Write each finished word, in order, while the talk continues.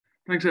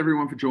Thanks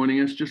everyone for joining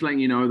us. Just letting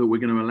you know that we're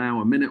going to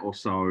allow a minute or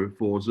so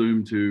for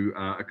Zoom to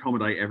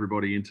accommodate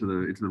everybody into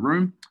the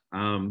room.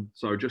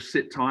 So just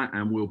sit tight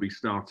and we'll be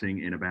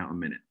starting in about a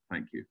minute.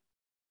 Thank you.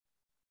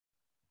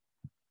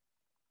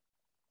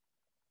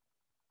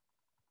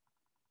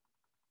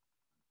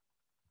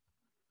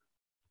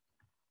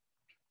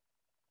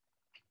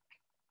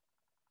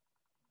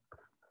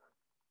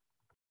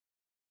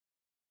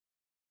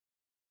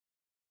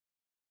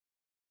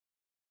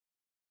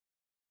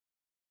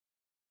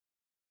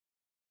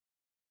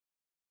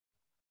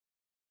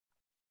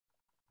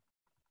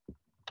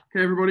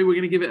 Okay, everybody, we're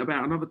going to give it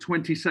about another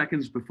 20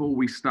 seconds before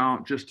we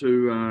start, just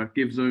to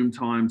give Zoom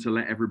time to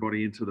let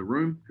everybody into the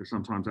room, because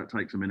sometimes that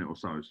takes a minute or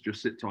so. So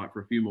just sit tight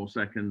for a few more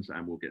seconds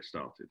and we'll get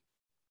started.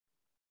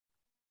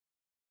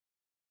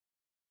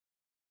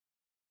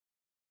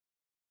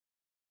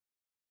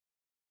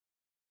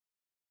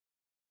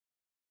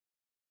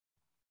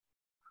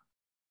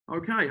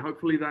 Okay,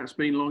 hopefully that's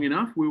been long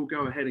enough. We'll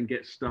go ahead and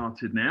get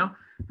started now.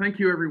 Thank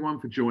you everyone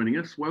for joining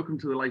us. Welcome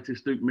to the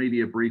latest Duke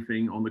Media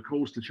briefing on the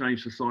calls to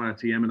change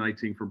society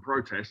emanating from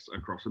protests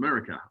across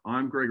America.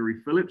 I'm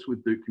Gregory Phillips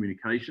with Duke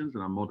Communications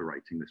and I'm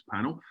moderating this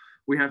panel.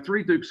 We have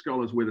three Duke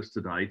scholars with us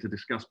today to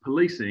discuss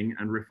policing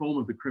and reform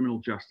of the criminal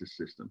justice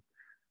system.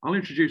 I'll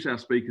introduce our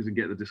speakers and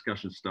get the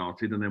discussion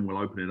started, and then we'll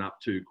open it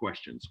up to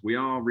questions. We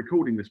are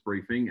recording this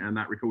briefing and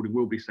that recording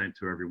will be sent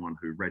to everyone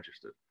who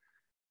registered.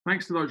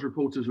 Thanks to those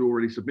reporters who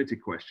already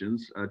submitted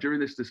questions.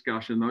 During this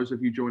discussion, those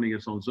of you joining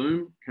us on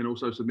Zoom can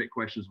also submit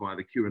questions via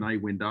the Q&A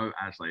window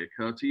as they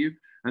occur to you,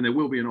 and there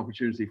will be an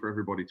opportunity for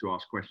everybody to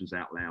ask questions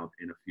out loud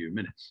in a few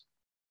minutes.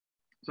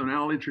 So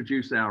now I'll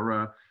introduce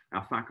our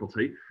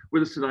faculty.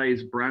 With us today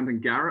is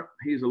Brandon Garrett.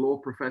 He's a law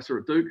professor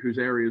at Duke whose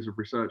areas of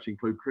research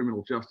include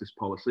criminal justice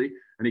policy,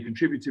 and he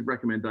contributed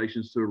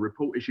recommendations to a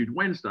report issued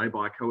Wednesday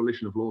by a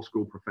coalition of law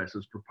school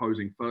professors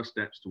proposing first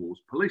steps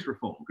towards police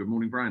reform. Good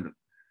morning, Brandon.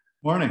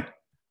 Morning.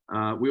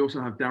 We also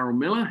have Darryl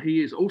Miller.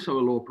 He is also a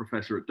law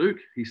professor at Duke.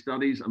 He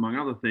studies, among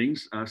other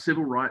things,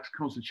 civil rights,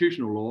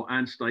 constitutional law,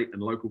 and state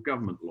and local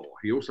government law.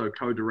 He also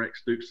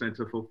co-directs Duke's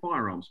Center for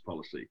Firearms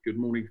Policy. Good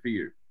morning for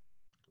you.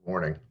 Good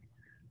morning.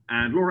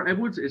 And Laura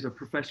Edwards is a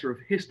professor of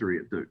history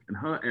at Duke, and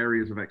her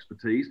areas of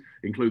expertise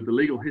include the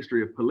legal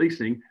history of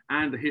policing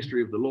and the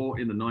history of the law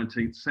in the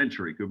 19th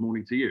century. Good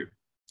morning to you.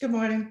 Good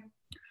morning.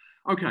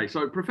 Okay,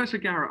 so Professor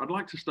Garrett, I'd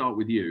like to start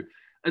with you.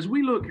 As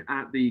we look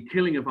at the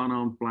killing of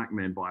unarmed black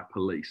men by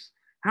police,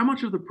 how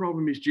much of the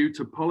problem is due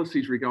to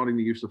policies regarding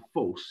the use of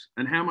force,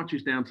 and how much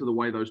is down to the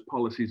way those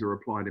policies are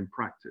applied in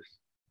practice?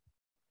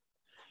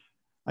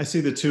 I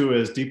see the two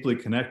as deeply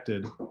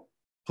connected.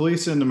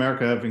 Police in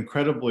America have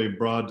incredibly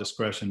broad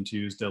discretion to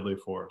use deadly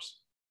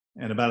force,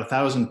 and about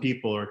 1,000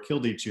 people are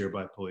killed each year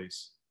by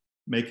police,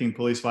 making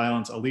police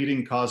violence a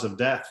leading cause of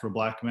death for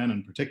black men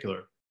in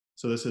particular.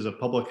 So this is a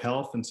public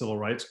health and civil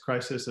rights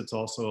crisis. It's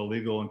also a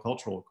legal and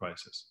cultural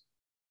crisis.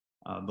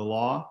 The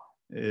law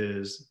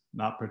is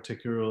not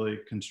particularly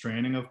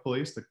constraining of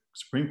police. The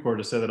Supreme Court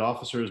has said that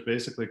officers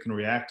basically can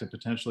react to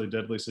potentially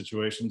deadly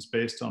situations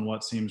based on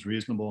what seems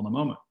reasonable in the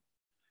moment.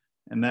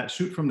 And that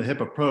shoot from the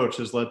hip approach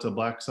has led to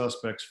black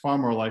suspects far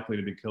more likely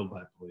to be killed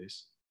by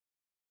police.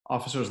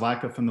 Officers'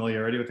 lack of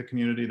familiarity with the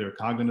community, their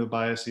cognitive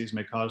biases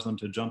may cause them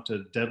to jump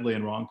to deadly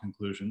and wrong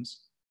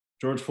conclusions.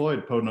 George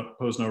Floyd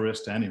posed no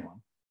risk to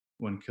anyone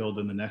when killed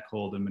in the neck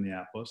hold in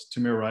Minneapolis.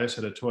 Tamir Rice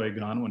had a toy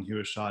gun when he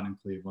was shot in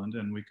Cleveland,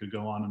 and we could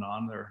go on and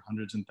on. There are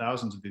hundreds and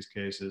thousands of these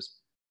cases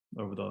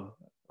over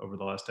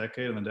the last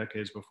decade and the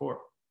decades before.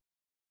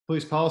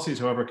 Police policies,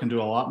 however, can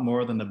do a lot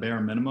more than the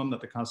bare minimum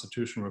that the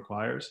Constitution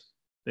requires.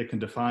 They can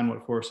define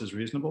what force is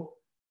reasonable,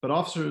 but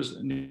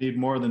officers need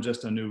more than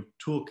just a new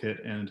toolkit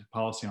and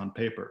policy on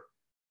paper.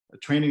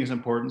 Training is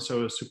important,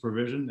 so is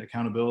supervision,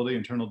 accountability,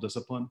 internal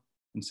discipline,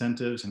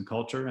 incentives, and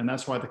culture. And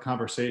that's why the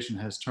conversation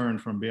has turned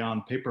from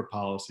beyond paper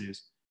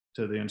policies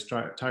to the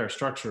entire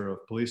structure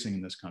of policing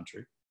in this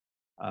country,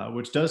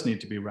 which does need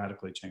to be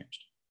radically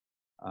changed.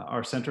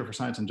 Our Center for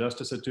Science and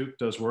Justice at Duke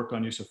does work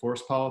on use of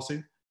force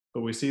policy,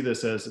 but we see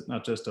this as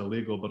not just a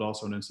legal, but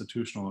also an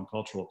institutional and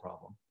cultural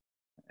problem.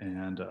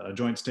 And a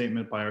joint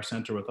statement by our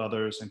center with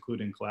others,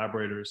 including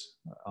collaborators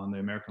on the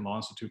American Law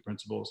Institute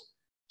principles,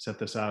 set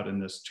this out in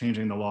this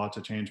Changing the Law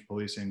to Change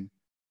Policing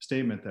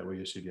statement that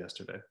we issued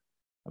yesterday.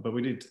 But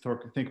we need to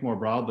think more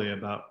broadly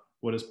about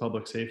what is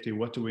public safety,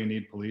 what do we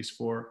need police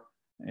for,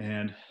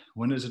 and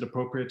when is it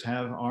appropriate to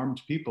have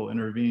armed people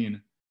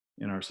intervene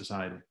in our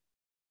society?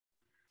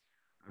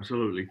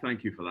 Absolutely,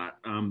 thank you for that.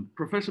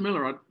 Professor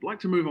Miller, I'd like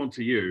to move on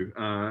to you.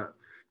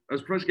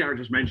 As Professor Garrett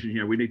just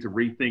mentioned, we need to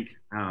rethink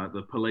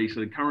the police,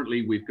 and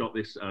currently we've got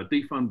this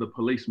defund the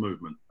police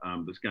movement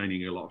that's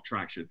gaining a lot of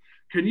traction.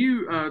 Can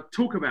you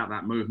talk about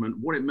that movement,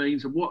 what it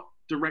means, and what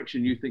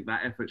direction you think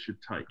that effort should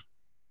take?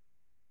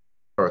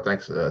 Sure,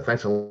 thanks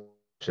a lot.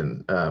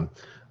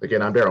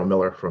 Again, I'm Darryl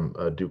Miller from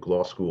Duke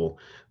Law School.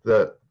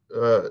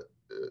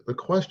 the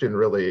question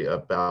really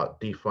about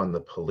defund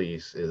the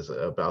police is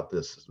about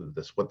this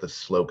what the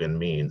slogan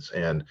means.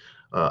 And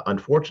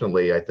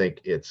unfortunately, I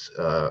think it's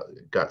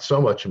got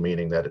so much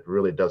meaning that it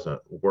really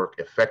doesn't work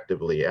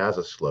effectively as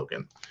a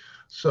slogan.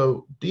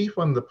 So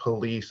defund the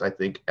police, I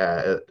think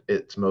at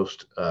its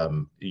most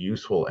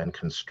useful and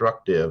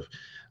constructive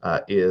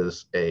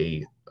is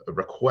a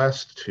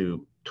request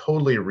to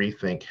totally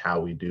rethink how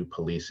we do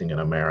policing in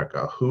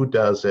America. Who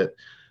does it,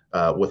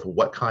 with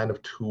what kind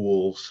of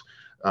tools,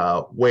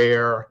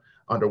 where,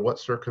 under what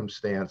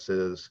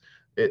circumstances.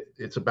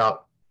 It's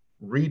about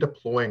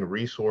redeploying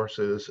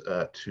resources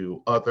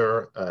to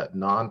other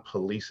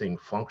non-policing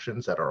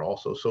functions that are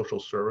also social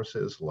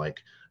services,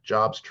 like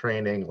jobs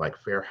training, like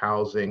fair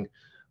housing,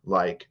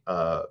 like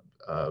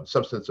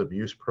substance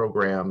abuse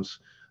programs,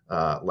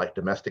 like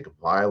domestic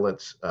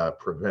violence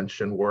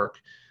prevention work.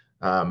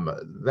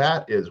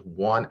 That is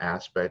one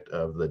aspect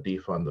of the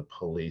defund the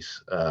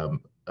police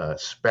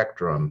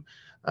spectrum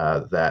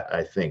that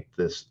I think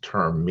this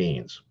term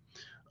means.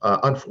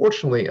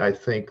 Unfortunately, I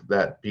think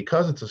that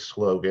because it's a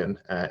slogan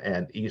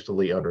and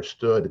easily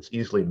understood, it's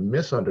easily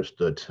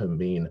misunderstood to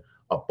mean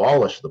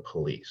abolish the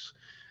police.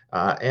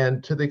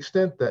 And to the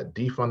extent that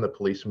defund the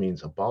police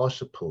means abolish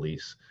the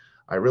police,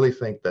 I really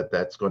think that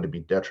that's going to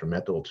be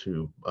detrimental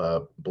to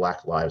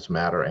Black Lives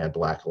Matter and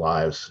Black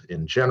lives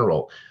in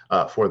general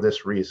for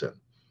this reason.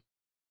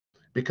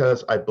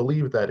 Because I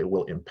believe that it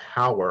will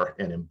empower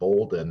and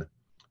embolden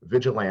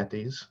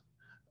vigilantes,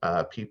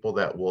 people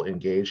that will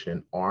engage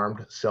in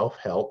armed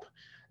self-help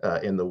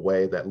in the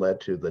way that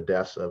led to the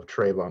deaths of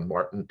Trayvon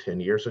Martin 10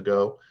 years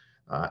ago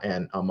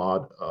and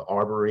Ahmaud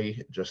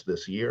Arbery just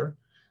this year.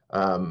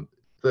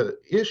 The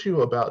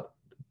issue about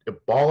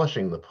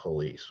abolishing the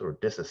police or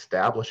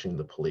disestablishing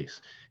the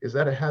police is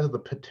that it has the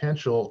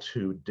potential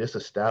to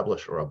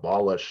disestablish or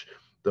abolish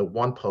the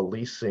one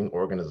policing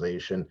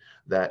organization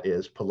that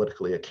is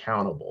politically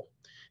accountable.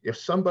 If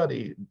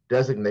somebody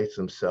designates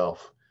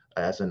himself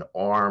as an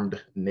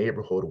armed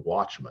neighborhood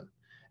watchman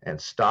and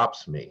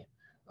stops me,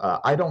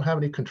 I don't have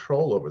any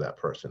control over that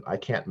person. I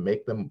can't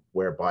make them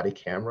wear body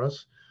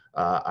cameras.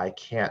 I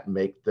can't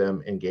make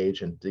them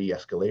engage in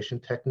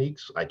de-escalation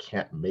techniques. I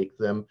can't make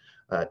them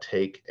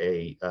take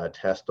a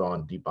test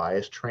on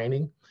de-bias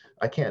training.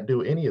 I can't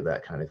do any of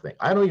that kind of thing.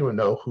 I don't even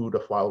know who to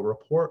file a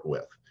report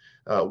with.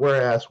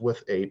 Whereas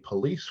with a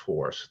police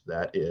force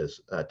that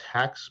is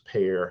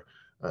taxpayer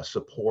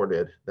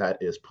supported, that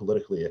is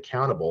politically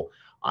accountable,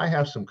 I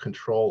have some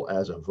control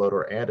as a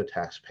voter and a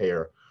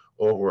taxpayer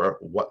over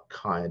what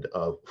kind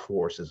of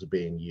force is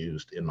being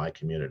used in my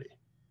community.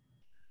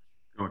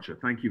 Gotcha.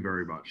 Thank you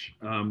very much.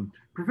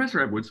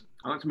 Professor Edwards,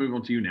 I'd like to move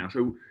on to you now.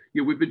 So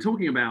we've been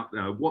talking about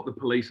what the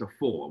police are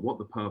for, what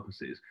the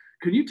purpose is.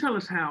 Can you tell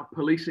us how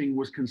policing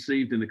was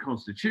conceived in the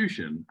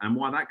Constitution and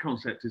why that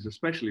concept is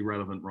especially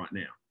relevant right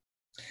now?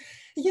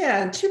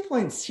 Yeah, and 2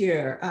 points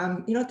here.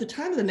 At the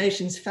time of the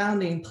nation's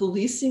founding,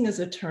 policing as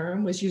a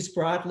term was used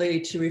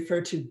broadly to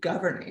refer to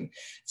governing.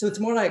 So it's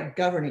more like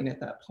governing at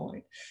that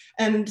point.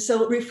 And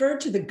so it referred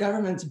to the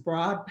government's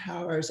broad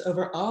powers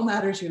over all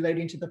matters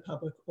relating to the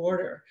public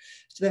order,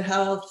 to the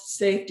health,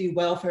 safety,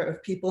 welfare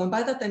of people. And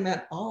by that, they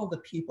meant all the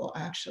people,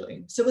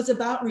 actually. So it was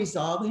about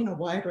resolving a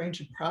wide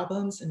range of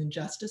problems and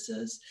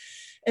injustices.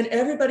 And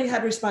everybody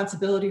had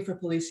responsibility for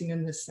policing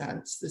in this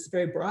sense, this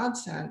very broad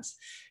sense.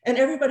 And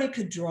everybody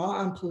could draw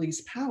on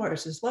police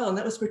powers as well. And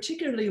that was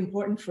particularly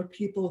important for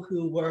people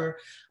who were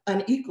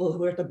unequal, who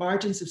were at the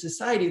margins of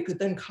society, who could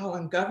then call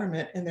on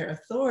government and their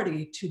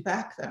authority to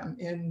back them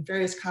in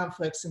various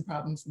conflicts and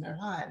problems in their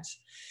lives.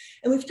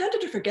 And we've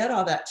tended to forget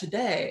all that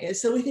today.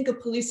 So we think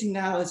of policing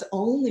now as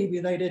only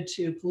related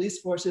to police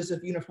forces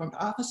of uniformed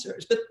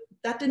officers, but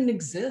that didn't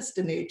exist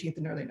in the 18th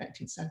and early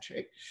 19th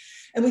century.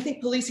 And we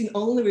think policing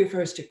only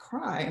refers to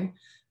crime,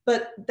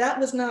 but that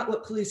was not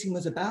what policing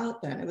was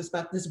about then. It was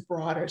about this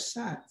broader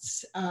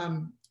sense.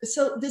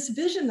 So this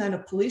vision then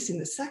of policing,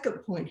 the second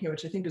point here,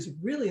 which I think is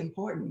really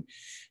important,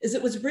 is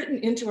it was written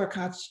into our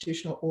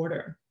constitutional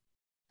order.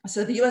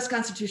 So the US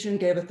Constitution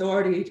gave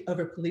authority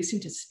over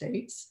policing to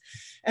states,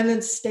 and then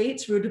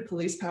states rooted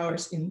police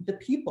powers in the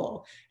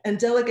people and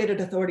delegated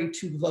authority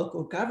to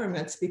local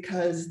governments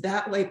because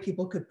that way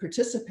people could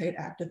participate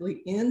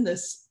actively in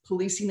this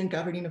policing and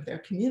governing of their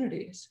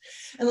communities.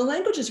 And the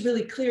language is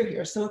really clear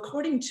here. So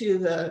according to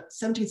the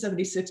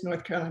 1776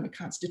 North Carolina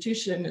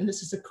Constitution, and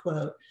this is a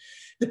quote,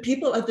 "The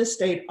people of the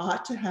state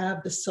ought to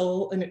have the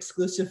sole and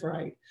exclusive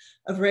right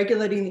of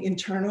regulating the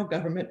internal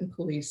government and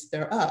police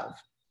thereof."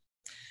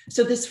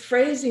 So this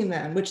phrasing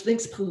then, which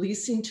links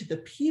policing to the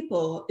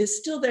people, is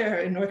still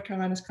there in North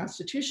Carolina's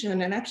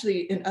Constitution and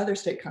actually in other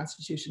state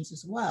constitutions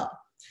as well.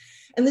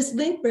 And this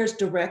link bears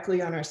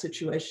directly on our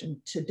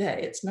situation today.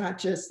 It's not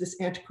just this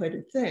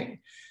antiquated thing.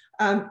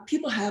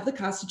 People have the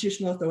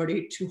constitutional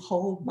authority to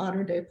hold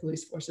modern day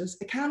police forces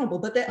accountable,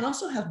 but they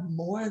also have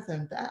more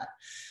than that.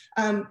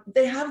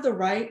 They have the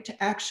right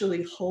to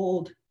actually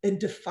hold and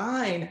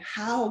define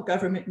how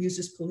government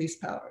uses police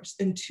powers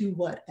and to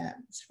what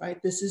ends, right?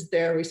 This is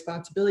their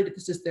responsibility,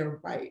 this is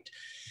their right.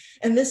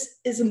 And this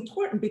is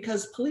important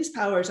because police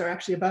powers are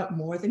actually about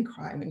more than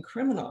crime and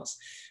criminals.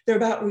 They're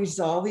about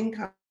resolving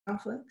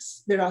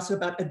conflicts. They're also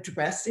about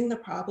addressing the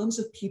problems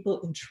of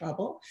people in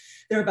trouble.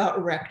 They're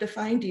about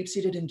rectifying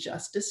deep-seated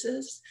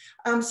injustices.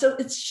 So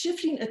it's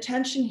shifting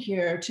attention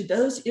here to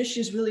those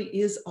issues really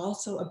is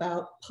also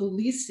about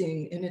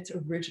policing in its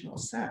original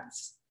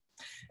sense.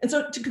 And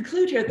so to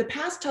conclude here, the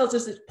past tells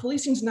us that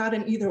policing is not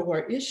an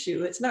either-or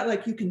issue. It's not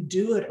like you can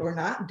do it or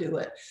not do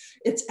it.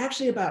 It's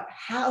actually about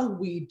how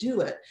we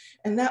do it.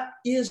 And that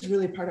is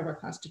really part of our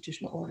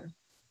constitutional order.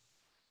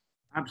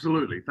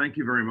 Absolutely. Thank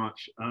you very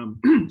much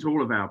to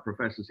all of our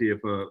professors here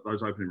for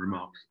those opening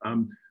remarks.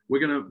 We're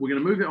gonna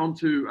move it on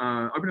to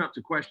open it up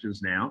to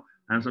questions now.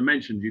 As I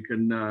mentioned, you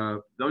can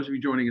those of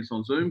you joining us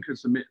on Zoom can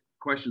submit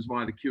questions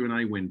via the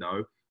Q&A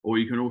window, or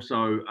you can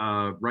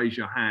also raise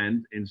your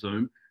hand in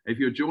Zoom. If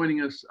you're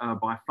joining us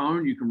by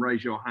phone, you can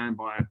raise your hand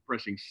by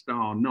pressing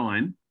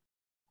 *9.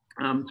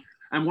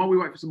 And while we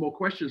wait for some more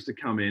questions to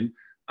come in,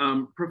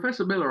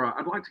 Professor Miller,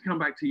 I'd like to come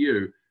back to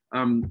you.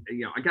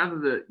 I gather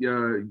that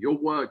your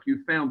work,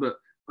 you found that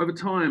over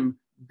time,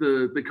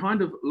 the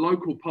kind of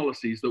local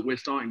policies that we're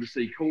starting to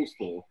see calls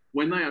for,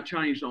 when they are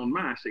changed en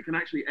masse, it can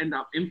actually end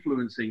up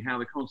influencing how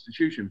the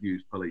Constitution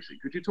views policing.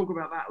 Could you talk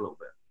about that a little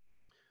bit?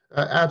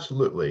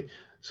 Absolutely.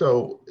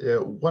 So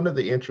one of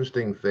the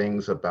interesting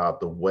things about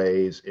the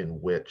ways in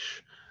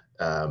which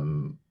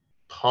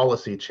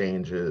policy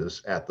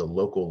changes at the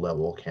local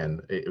level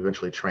can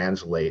eventually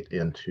translate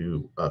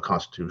into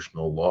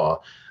constitutional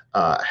law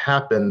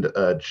happened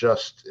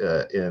just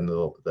in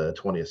the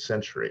 20th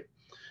century.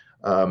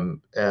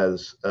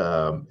 As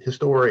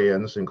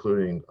historians,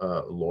 including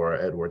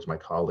Laura Edwards, my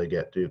colleague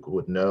at Duke,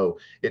 would know,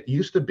 it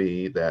used to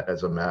be that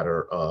as a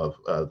matter of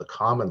the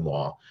common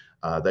law,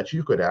 that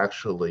you could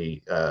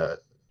actually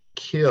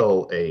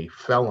kill a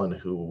felon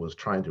who was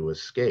trying to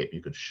escape.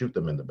 You could shoot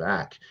them in the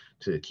back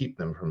to keep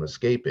them from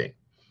escaping.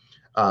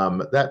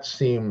 That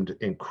seemed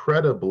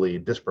incredibly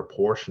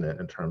disproportionate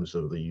in terms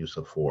of the use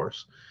of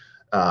force.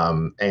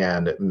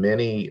 And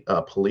many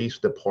police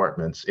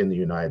departments in the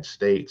United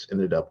States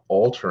ended up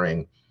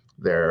altering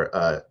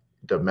their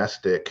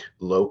domestic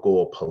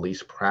local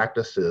police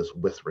practices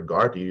with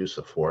regard to use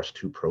of force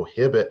to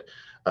prohibit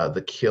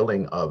the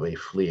killing of a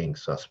fleeing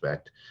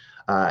suspect.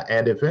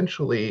 And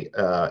eventually,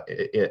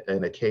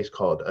 in a case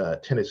called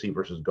Tennessee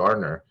versus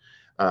Gardner,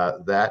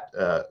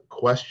 that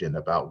question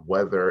about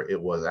whether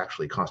it was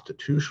actually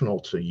constitutional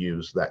to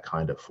use that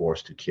kind of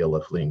force to kill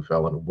a fleeing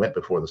felon went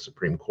before the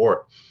Supreme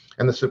Court.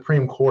 And the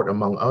Supreme Court,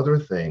 among other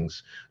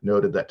things,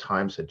 noted that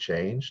times had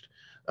changed,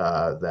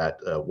 that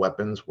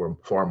weapons were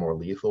far more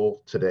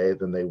lethal today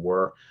than they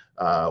were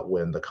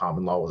when the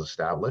common law was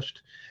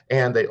established.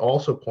 And they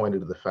also pointed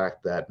to the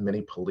fact that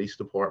many police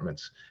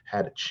departments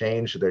had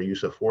changed their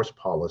use of force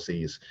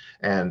policies,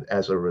 and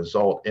as a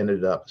result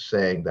ended up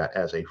saying that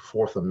as a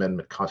Fourth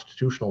Amendment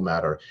constitutional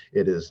matter,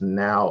 it is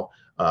now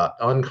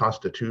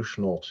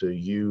unconstitutional to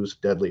use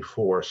deadly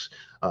force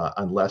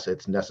unless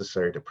it's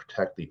necessary to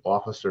protect the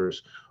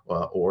officers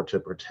or to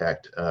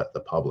protect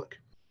the public.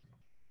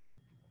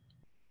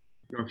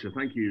 Gotcha.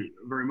 Thank you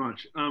very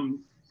much.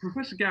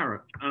 Professor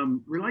Garrett,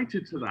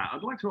 related to that,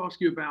 I'd like to ask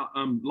you about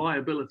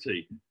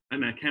liability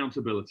and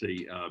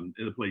accountability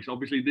in the police.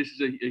 Obviously, this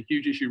is a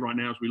huge issue right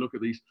now as we look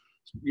at these,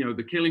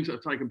 the killings that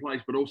have taken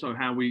place, but also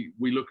how we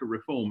look at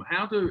reform.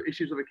 How do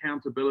issues of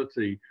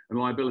accountability and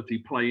liability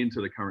play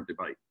into the current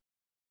debate?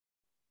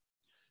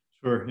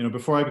 Sure.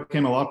 Before I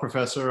became a law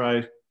professor,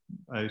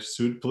 I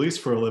sued police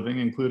for a living,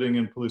 including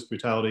in police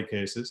brutality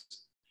cases.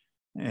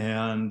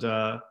 And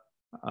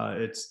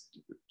it's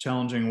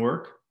challenging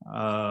work.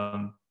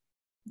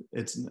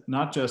 It's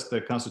not just the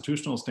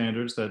constitutional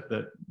standards that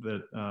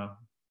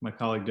my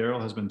colleague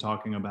Daryl has been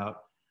talking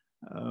about,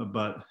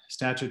 but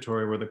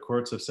statutory, where the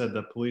courts have said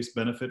that police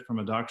benefit from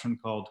a doctrine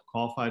called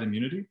qualified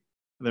immunity.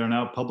 There are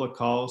now public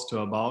calls to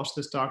abolish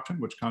this doctrine,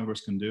 which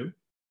Congress can do.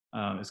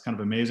 It's kind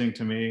of amazing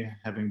to me,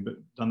 having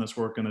done this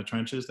work in the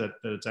trenches, that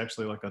it's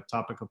actually like a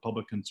topic of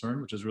public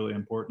concern, which is really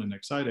important and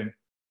exciting.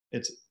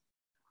 It's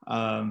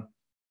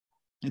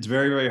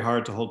very, very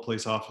hard to hold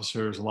police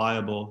officers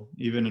liable,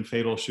 even in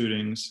fatal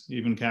shootings,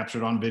 even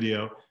captured on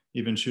video,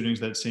 even shootings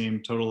that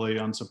seem totally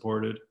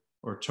unsupported,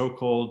 or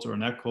chokeholds or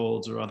neck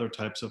holds or other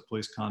types of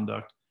police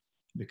conduct,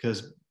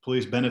 because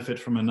police benefit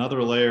from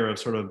another layer of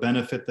sort of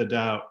benefit of the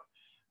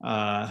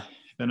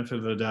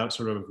doubt,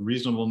 sort of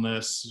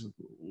reasonableness.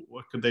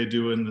 What could they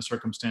do in the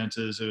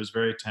circumstances? It was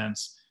very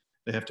tense.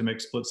 They have to make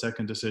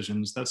split-second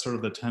decisions. That's sort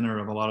of the tenor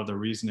of a lot of the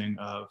reasoning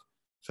of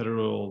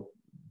federal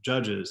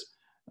judges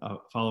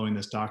following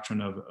this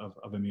doctrine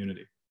of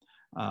immunity.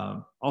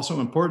 Also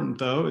important,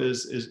 though,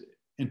 is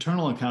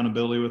internal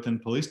accountability within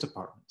police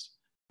departments.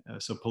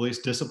 So police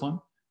discipline,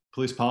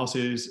 police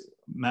policies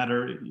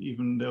matter,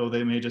 even though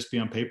they may just be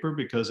on paper,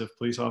 because if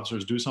police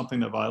officers do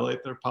something that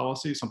violate their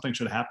policy, something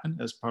should happen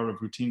as part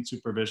of routine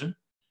supervision.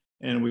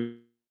 And we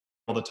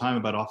all the time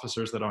about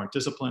officers that aren't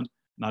disciplined,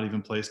 not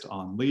even placed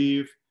on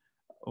leave,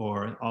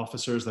 or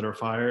officers that are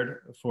fired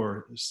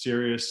for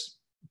serious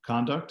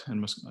conduct and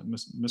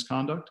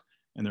misconduct,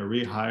 and they're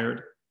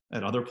rehired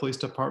at other police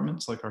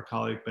departments, like our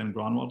colleague Ben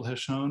Gronwald has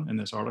shown in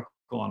this article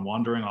on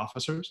wandering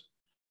officers.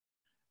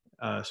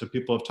 So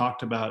people have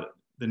talked about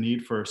the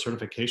need for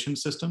certification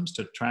systems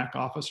to track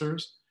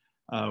officers,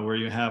 where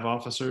you have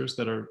officers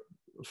that are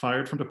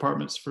fired from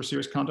departments for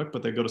serious conduct,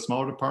 but they go to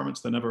smaller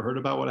departments that never heard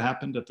about what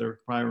happened at their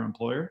prior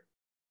employer.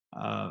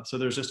 So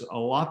there's just a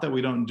lot that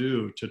we don't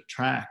do to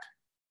track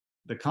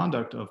the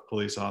conduct of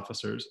police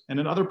officers. And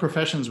in other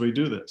professions, we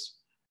do this.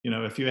 You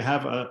know, if you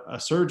have a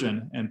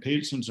surgeon and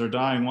patients are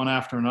dying one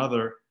after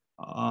another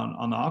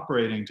on the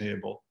operating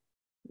table,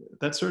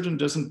 that surgeon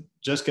doesn't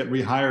just get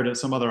rehired at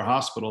some other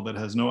hospital that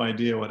has no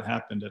idea what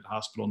happened at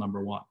hospital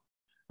number one,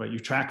 right? You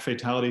track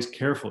fatalities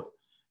carefully,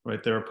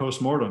 right? There are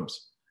postmortems.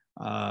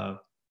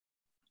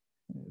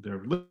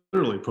 They're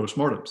literally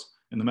postmortems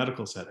in the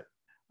medical setting.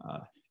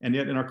 And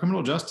yet in our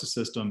criminal justice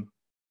system,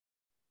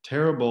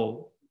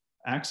 terrible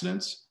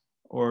accidents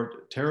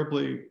or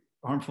terribly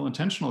harmful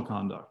intentional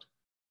conduct,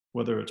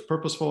 whether it's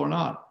purposeful or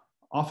not,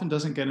 often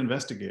doesn't get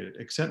investigated,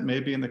 except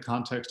maybe in the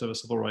context of a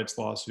civil rights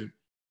lawsuit,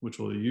 which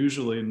will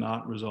usually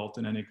not result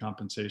in any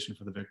compensation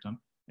for the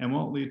victim and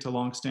won't lead to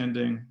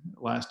longstanding,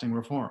 lasting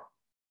reform.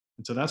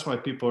 And so that's why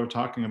people are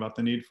talking about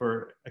the need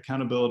for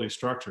accountability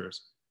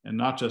structures and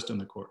not just in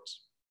the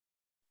courts.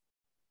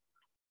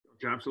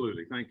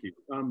 Absolutely, thank you.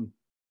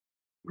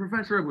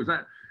 Professor Edwards,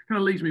 that kind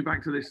of leads me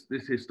back to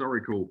this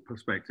historical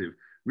perspective.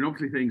 I mean,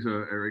 obviously things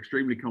are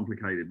extremely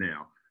complicated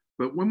now,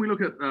 but when we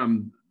look at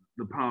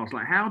the past,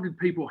 like how did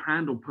people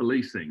handle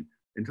policing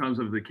in terms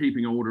of the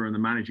keeping order and the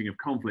managing of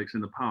conflicts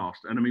in the past?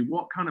 And I mean,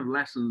 what kind of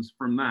lessons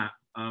from that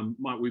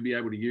might we be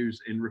able to use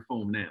in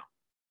reform now?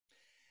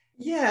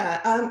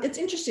 Yeah, it's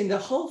interesting. The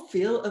whole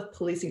field of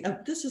policing,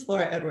 this is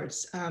Laura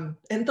Edwards,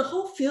 and the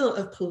whole field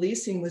of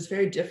policing was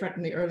very different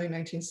in the early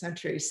 19th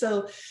century.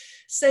 So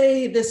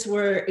say this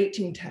were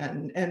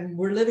 1810 and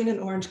we're living in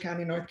Orange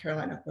County, North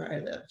Carolina, where I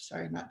live,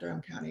 sorry, not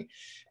Durham County.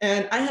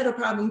 And I had a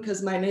problem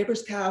because my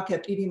neighbor's cow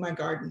kept eating my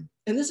garden.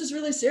 And this is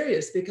really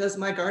serious because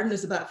my garden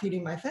is about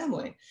feeding my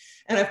family.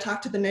 And I've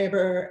talked to the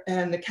neighbor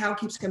and the cow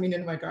keeps coming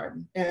into my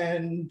garden.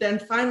 And then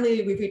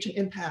finally we reach an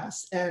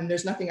impasse and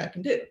there's nothing I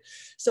can do.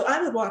 So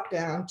I would walk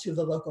down to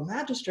the local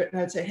magistrate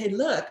and I'd say, hey,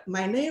 look,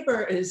 my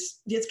neighbor his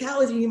cow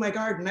is eating my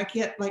garden. I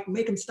can't like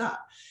make him stop.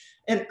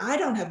 And I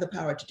don't have the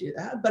power to do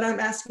that, but I'm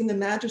asking the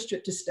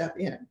magistrate to step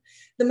in.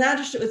 The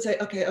magistrate would say,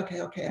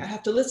 okay, I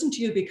have to listen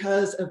to you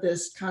because of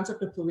this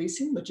concept of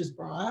policing, which is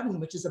broad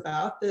and which is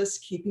about this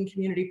keeping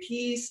community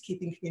peace,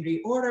 keeping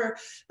community order,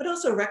 but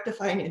also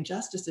rectifying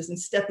injustices and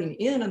stepping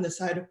in on the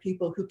side of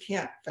people who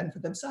can't fend for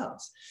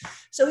themselves.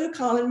 So he would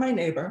call in my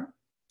neighbor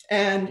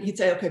and he'd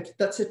say, okay,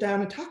 let's sit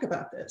down and talk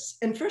about this.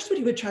 And first what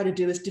he would try to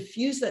do is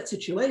diffuse that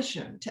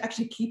situation, to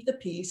actually keep the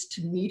peace,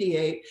 to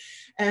mediate,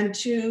 and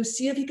to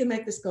see if he can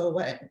make this go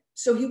away.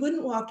 So he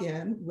wouldn't walk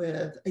in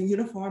with a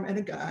uniform and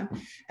a gun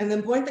and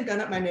then point the gun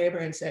at my neighbor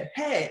and say,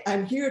 hey,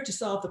 I'm here to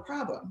solve the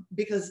problem,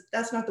 because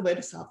that's not the way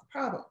to solve the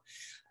problem.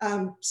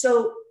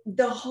 So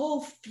the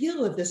whole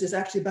feel of this is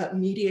actually about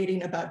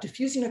mediating, about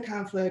diffusing a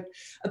conflict,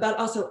 about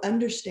also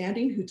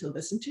understanding who to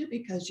listen to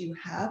because you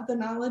have the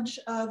knowledge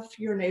of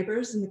your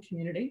neighbors in the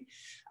community.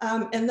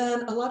 And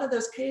then a lot of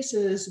those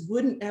cases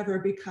wouldn't ever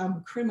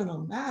become criminal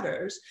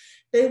matters.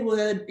 They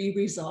would be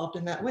resolved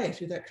in that way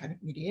through that kind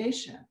of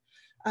mediation.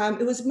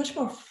 It was much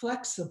more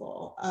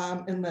flexible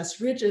and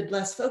less rigid,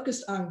 less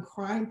focused on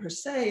crime per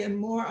se and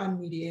more on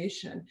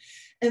mediation.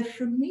 And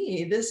for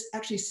me, this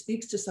actually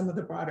speaks to some of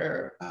the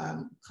broader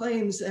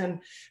claims and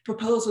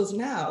proposals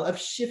now of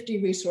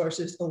shifting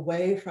resources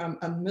away from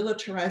a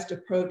militarized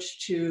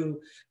approach to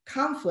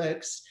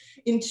conflicts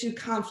into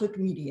conflict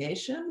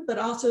mediation, but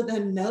also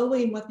then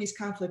knowing what these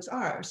conflicts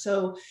are.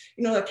 So,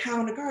 you know, a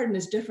cow in a garden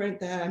is different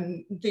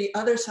than the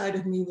other side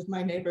of me with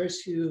my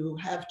neighbors who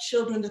have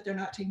children that they're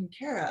not taking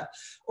care of,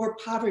 or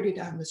poverty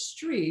down the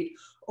street,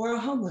 or a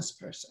homeless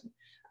person.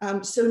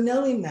 So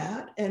knowing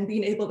that and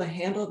being able to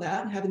handle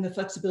that and having the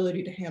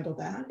flexibility to handle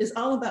that is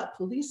all about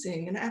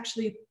policing. And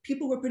actually,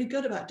 people were pretty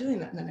good about doing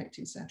that in the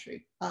 19th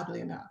century, oddly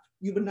enough.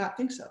 You would not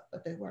think so,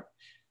 but they were.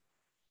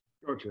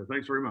 Gotcha,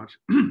 thanks very much.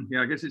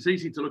 Yeah, I guess it's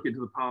easy to look into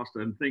the past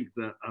and think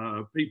that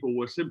people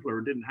were simpler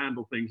and didn't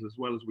handle things as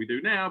well as we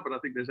do now, but I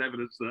think there's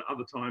evidence that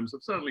other times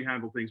have certainly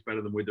handled things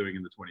better than we're doing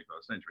in the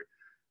 21st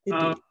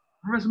century.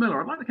 Professor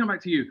Miller, I'd like to come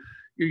back to you.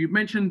 You've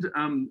mentioned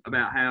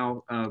about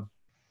how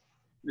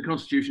the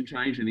Constitution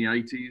changed in the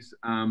 80s,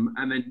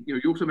 and then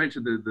you also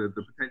mentioned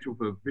the potential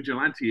for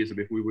vigilantism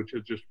if we were to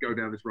just go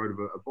down this road of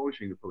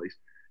abolishing the police.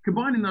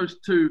 Combining those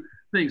two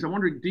things, I'm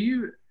wondering,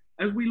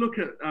 as we look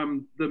at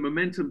the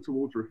momentum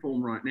towards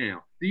reform right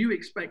now, do you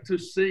expect to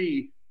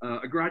see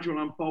a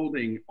gradual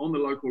unfolding on the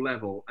local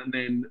level, and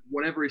then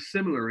whatever is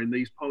similar in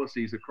these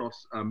policies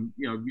across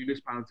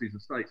municipalities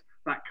and states,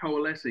 that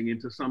coalescing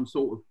into some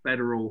sort of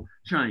federal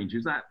change?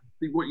 Is that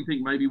what you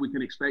think maybe we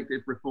can expect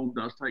if reform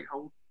does take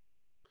hold?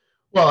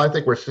 Well, I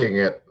think we're seeing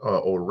it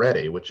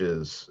already, which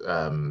is,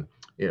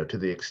 to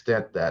the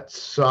extent that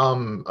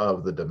some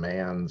of the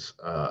demands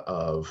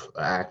of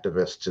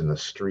activists in the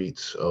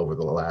streets over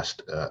the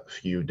last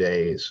few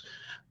days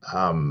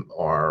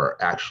are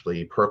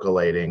actually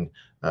percolating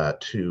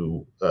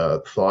to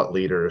thought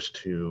leaders,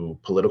 to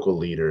political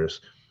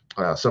leaders.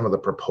 Some of the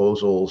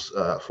proposals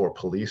for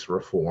police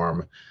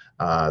reform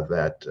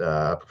that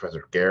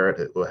Professor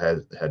Garrett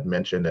had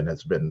mentioned and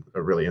has been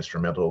really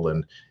instrumental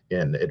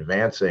in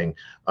advancing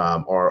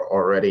are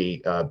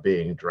already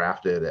being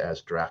drafted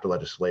as draft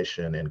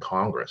legislation in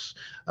Congress,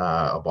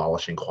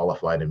 abolishing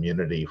qualified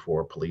immunity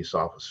for police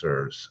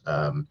officers,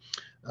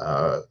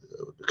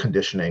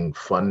 conditioning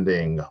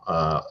funding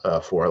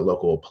for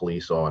local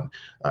police on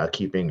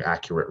keeping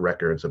accurate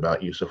records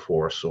about use of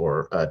force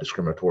or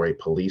discriminatory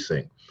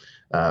policing.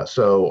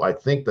 So I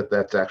think that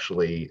that's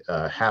actually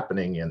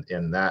happening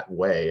in that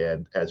way,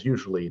 and as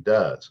usually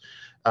does.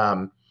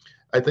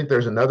 I think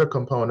there's another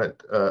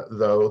component,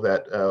 though,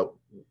 that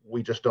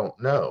we just don't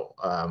know.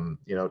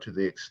 To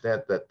the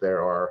extent that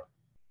there are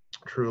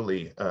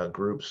truly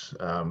groups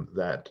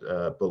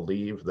that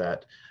believe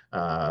that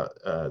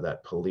that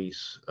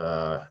police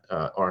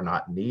are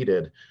not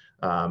needed,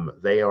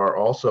 they are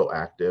also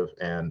active,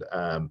 and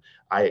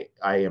I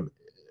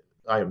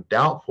am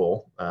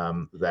doubtful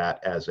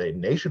that as a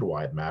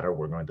nationwide matter,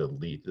 we're going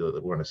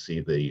to see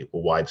the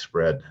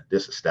widespread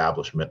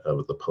disestablishment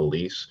of the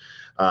police.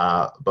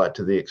 But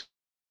to the extent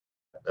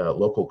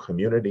local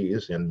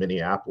communities in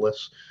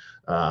Minneapolis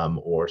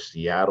or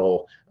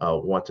Seattle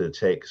want to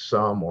take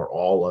some or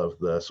all of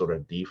the sort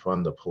of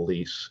defund the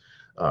police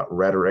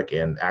rhetoric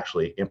and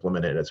actually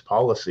implement it as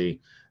policy,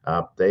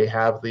 they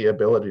have the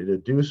ability to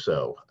do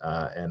so.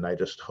 And I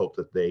just hope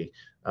that they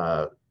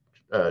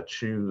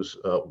choose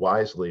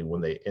wisely when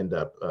they end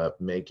up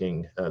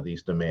making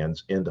these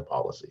demands into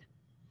policy.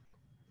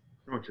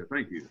 Gotcha.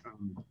 Thank you.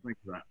 Thanks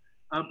for that.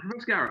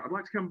 Professor Garrett, I'd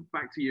like to come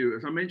back to you.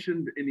 As I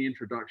mentioned in the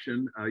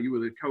introduction, you were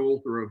the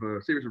co-author of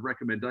a series of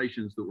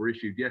recommendations that were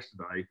issued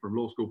yesterday from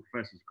law school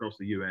professors across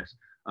the US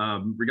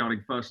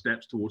regarding first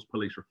steps towards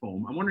police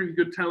reform. I'm wondering if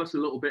you could tell us a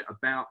little bit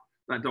about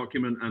that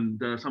document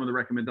and some of the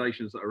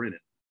recommendations that are in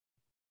it.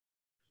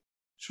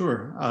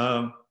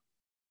 Sure.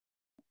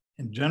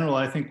 In general,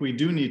 I think we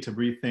do need to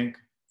rethink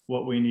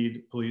what we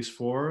need police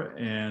for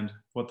and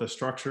what the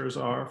structures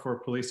are for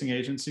policing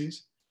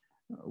agencies.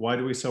 Why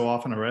do we so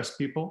often arrest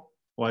people?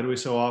 Why do we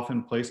so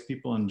often place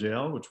people in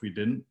jail, which we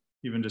didn't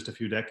even just a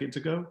few decades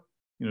ago?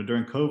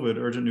 During COVID,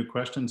 urgent new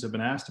questions have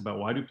been asked about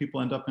why do people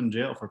end up in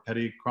jail for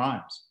petty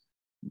crimes,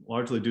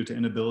 largely due to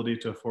inability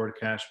to afford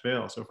cash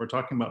bail. So if we're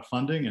talking about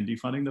funding and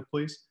defunding the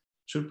police,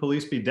 should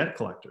police be debt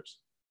collectors?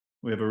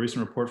 We have a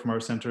recent report from our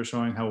center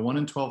showing how 1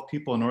 in 12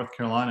 people in North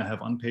Carolina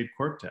have unpaid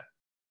court debt,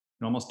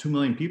 and almost 2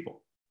 million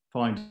people,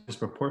 falling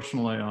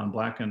disproportionately on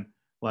Black and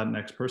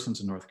Latinx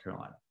persons in North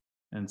Carolina.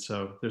 And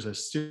so there's a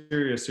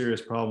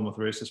serious problem with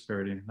race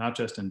disparity, not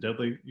just in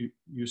deadly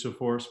use of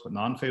force, but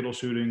non-fatal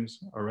shootings,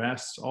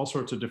 arrests, all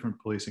sorts of different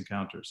police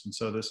encounters. And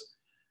so this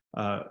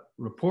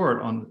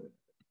report on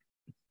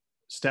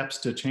steps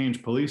to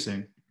change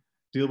policing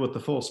deal with the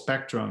full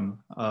spectrum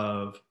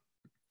of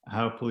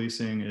how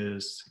policing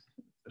is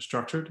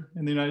structured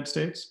in the United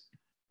States.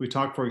 We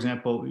talk, for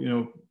example,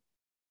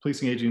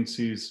 policing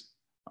agencies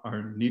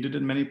are needed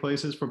in many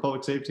places for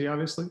public safety,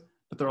 obviously,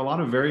 but there are a lot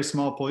of very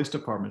small police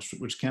departments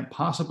which can't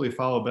possibly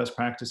follow best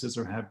practices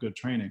or have good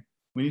training.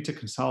 We need to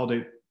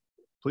consolidate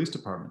police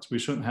departments. We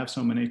shouldn't have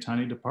so many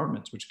tiny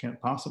departments which can't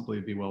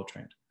possibly be well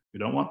trained. We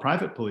don't want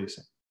private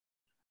policing.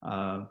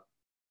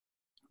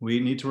 We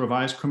need to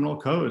revise criminal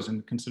codes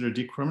and consider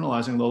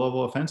decriminalizing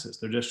low-level offenses.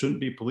 There just shouldn't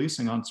be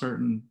policing on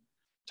certain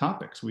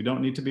topics. We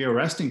don't need to be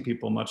arresting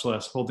people, much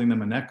less holding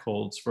them in neck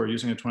holds for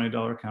using a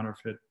 $20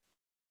 counterfeit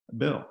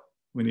bill.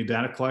 We need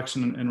data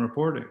collection and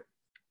reporting.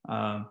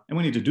 And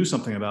we need to do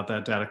something about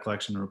that data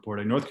collection and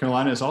reporting. North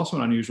Carolina is also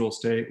an unusual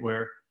state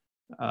where,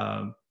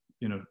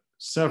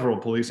 several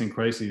policing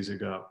crises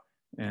ago,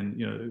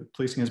 and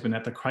policing has been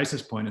at the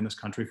crisis point in this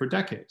country for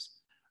decades.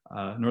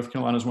 North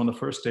Carolina is one of the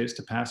first states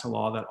to pass a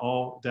law that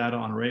all data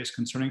on race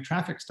concerning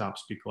traffic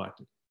stops be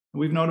collected. And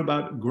we've known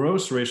about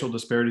gross racial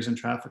disparities in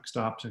traffic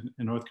stops in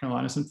North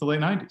Carolina since the late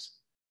 90s.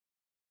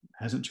 It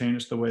hasn't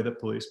changed the way that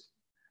police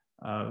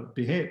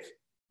behave.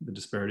 The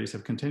disparities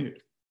have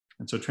continued.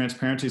 And so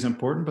transparency is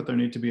important, but there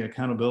need to be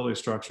accountability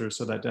structures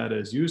so that data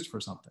is used for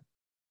something,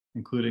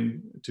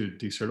 including to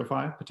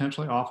decertify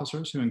potentially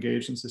officers who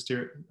engage in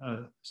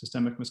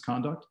systemic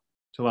misconduct,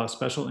 to allow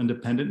special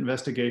independent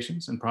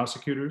investigations and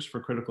prosecutors for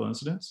critical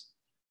incidents.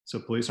 So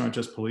police aren't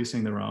just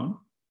policing their own.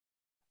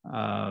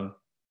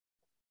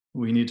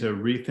 We need to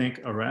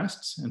rethink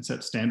arrests and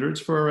set standards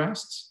for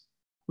arrests.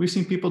 We've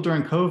seen people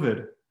during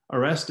COVID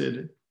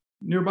arrested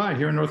nearby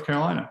here in North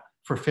Carolina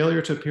for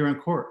failure to appear in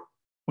court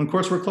when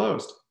courts were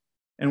closed.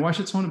 And why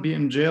should someone be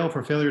in jail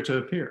for failure to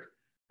appear?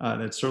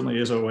 That certainly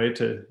is a way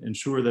to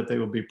ensure that they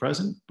will be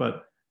present,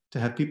 but to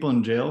have people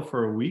in jail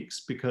for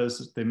weeks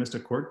because they missed a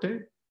court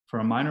date for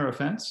a minor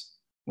offense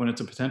when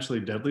it's a potentially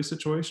deadly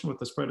situation with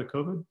the spread of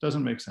COVID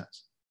doesn't make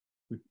sense.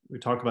 We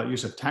talk about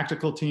use of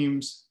tactical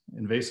teams,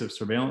 invasive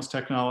surveillance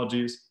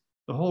technologies,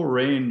 the whole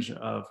range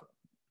of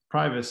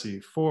privacy,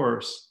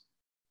 force,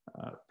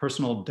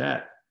 personal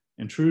debt,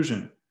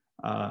 intrusion,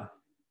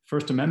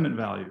 First Amendment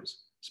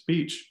values.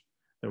 speech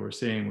that we're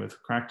seeing with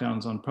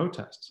crackdowns on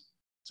protests.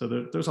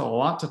 So there's a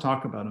lot to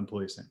talk about in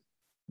policing.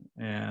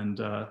 And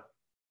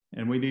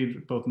we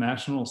need both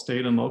national,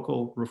 state, and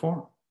local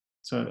reform.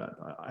 So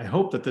I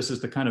hope that this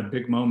is the kind of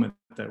big moment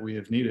that we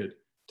have needed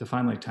to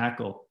finally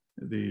tackle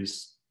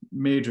these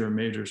major,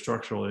 major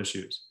structural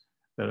issues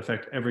that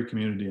affect every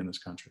community in this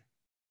country.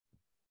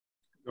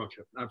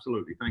 Gotcha,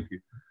 absolutely, thank you.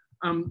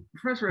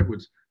 Professor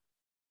Edwards,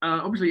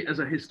 obviously as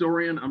a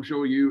historian, I'm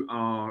sure you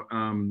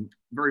are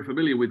very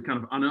familiar with kind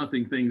of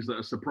unearthing things that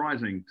are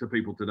surprising to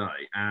people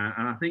today.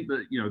 And I think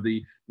that, you know,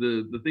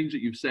 the things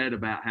that you've said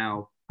about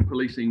how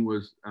policing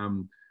was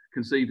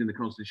conceived in the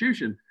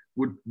Constitution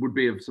would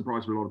be of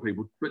surprise to a lot of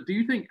people. But do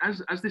you think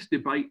as this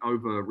debate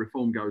over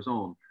reform goes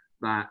on,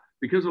 that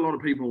because a lot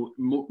of people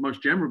more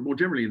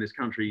generally in this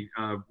country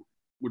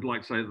would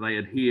like to say that they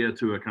adhere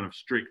to a kind of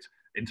strict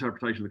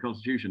interpretation of the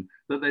Constitution,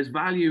 that there's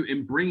value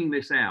in bringing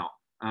this out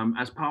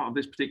as part of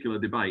this particular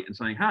debate and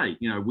saying, hey,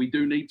 you know, we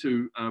do need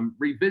to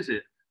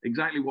revisit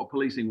exactly what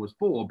policing was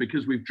for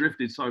because we've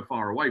drifted so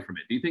far away from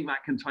it. Do you think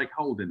that can take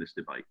hold in this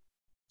debate?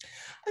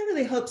 I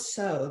really hope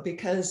so,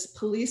 because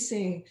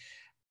policing,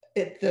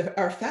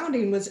 our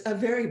founding was a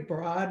very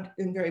broad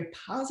and very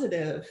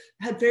positive,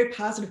 had very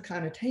positive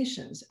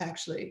connotations,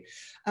 actually.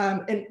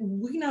 And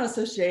we now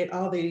associate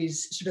all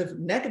these sort of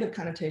negative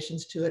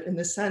connotations to it in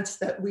the sense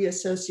that we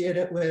associate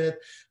it with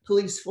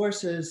police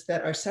forces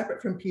that are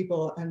separate from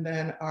people and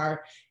then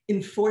are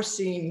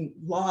enforcing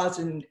laws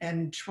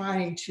and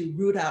trying to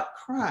root out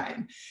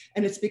crime.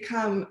 And it's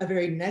become a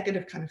very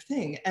negative kind of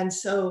thing. And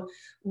so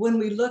when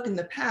we look in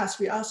the past,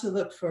 we tend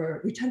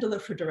to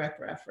look for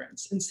direct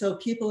reference. And so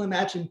people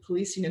imagine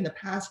policing in the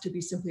past to be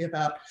simply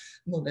about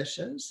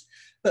militias,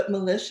 but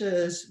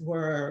militias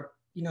were,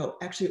 you know,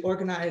 actually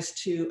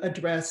organized to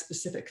address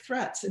specific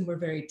threats and were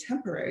very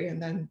temporary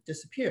and then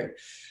disappeared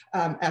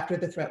after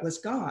the threat was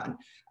gone.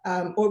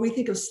 Or we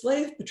think of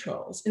slave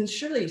patrols, and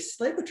surely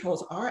slave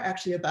patrols are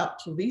actually about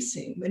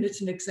policing, and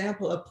it's an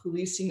example of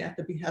policing at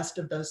the behest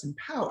of those in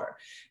power.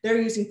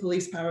 They're using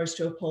police powers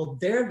to uphold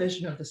their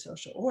vision of the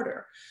social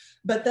order.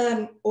 But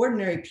then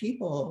ordinary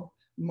people,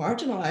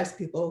 marginalized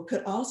people,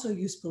 could also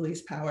use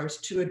police powers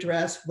to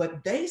address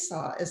what they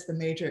saw as the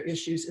major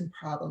issues and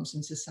problems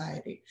in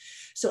society.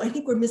 So I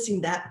think we're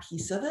missing that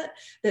piece of it,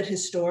 that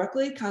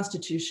historically,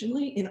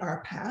 constitutionally, in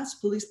our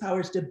past, police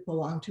powers did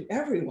belong to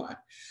everyone.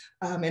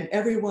 And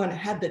everyone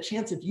had the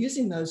chance of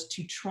using those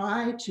to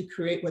try to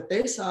create what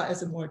they saw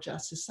as a more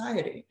just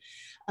society.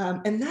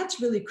 And that's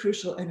really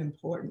crucial and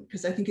important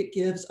because I think it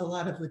gives a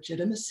lot of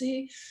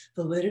legitimacy,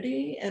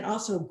 validity, and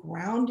also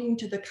grounding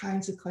to the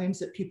kinds of claims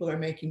that people are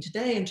making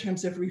today in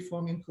terms of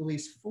reforming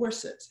police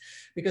forces,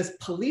 because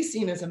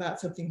policing is about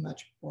something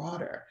much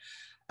broader.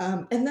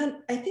 And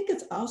then I think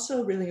it's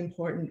also really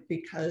important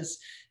because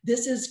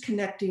this is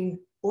connecting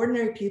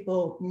ordinary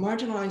people,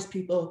 marginalized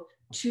people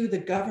to the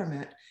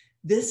government.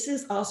 This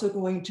is also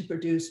going to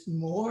produce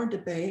more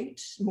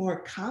debate,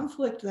 more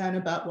conflict then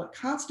about what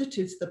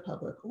constitutes the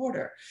public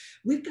order.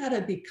 We've got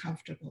to be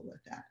comfortable with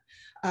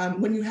that.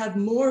 When you have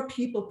more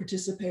people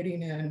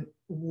participating in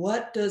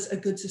what does a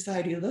good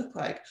society look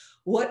like,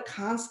 what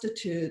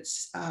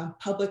constitutes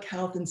public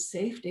health and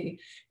safety,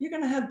 you're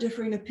going to have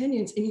differing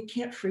opinions and you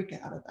can't freak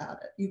out about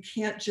it. You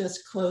can't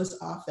just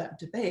close off that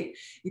debate.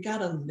 You got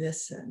to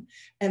listen.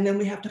 And then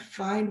we have to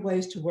find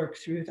ways to work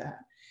through that.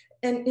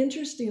 And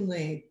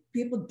interestingly,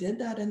 people did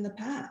that in the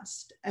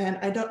past. And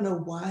I don't know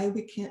why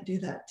we can't do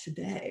that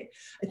today.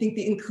 I think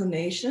the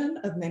inclination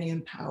of many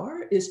in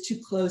power is to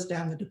close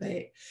down the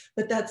debate,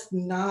 but that's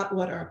not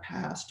what our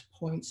past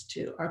points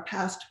to. Our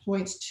past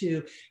points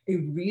to a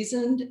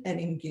reasoned and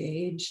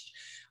engaged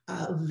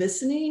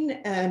listening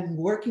and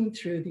working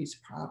through these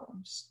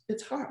problems.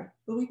 It's hard,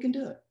 but we can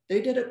do it.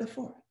 They did it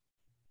before.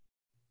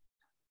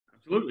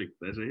 Absolutely.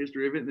 There's a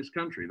history of it in this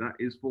country, that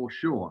is for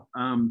sure.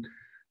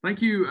 Thank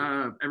you,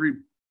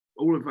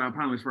 all of our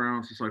panelists for our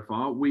answers so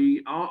far.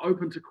 We are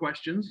open to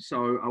questions,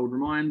 so I would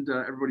remind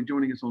everybody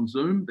joining us on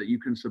Zoom that you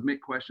can submit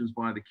questions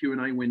via the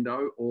Q&A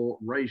window or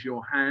raise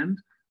your hand,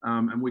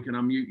 and we can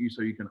unmute you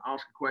so you can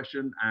ask a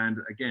question. And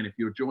again, if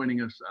you're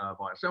joining us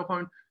via cell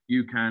phone,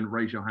 you can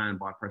raise your hand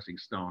by pressing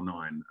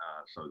 *9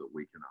 so that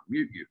we can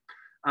unmute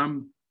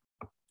you.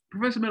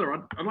 Professor Miller,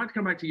 I'd like to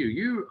come back to you.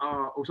 You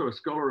are also a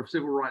scholar of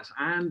civil rights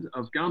and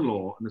of gun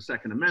law and the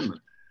Second Amendment.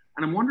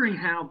 And I'm wondering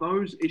how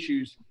those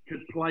issues could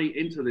play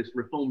into this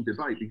reform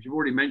debate, because you've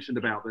already mentioned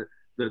about that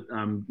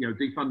you know,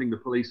 defunding the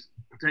police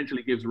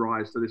potentially gives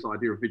rise to this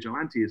idea of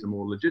vigilantism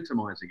or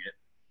legitimizing it.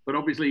 But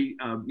obviously,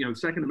 you know,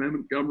 Second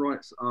Amendment gun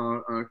rights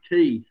are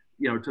key,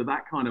 you know, to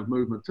that kind of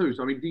movement too.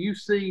 So, I mean,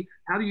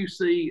 how do you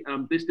see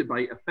this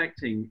debate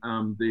affecting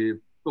the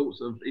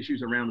thoughts of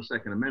issues around the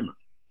Second Amendment?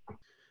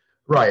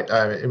 Right.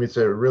 I mean, it's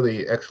a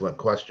really excellent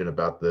question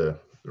about the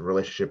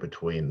relationship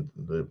between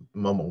the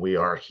moment we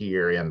are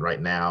here in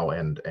right now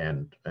and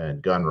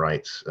gun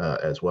rights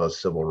as well as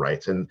civil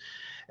rights. And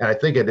I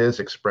think it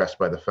is expressed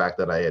by the fact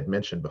that I had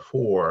mentioned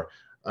before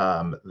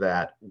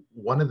that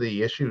one of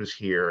the issues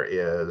here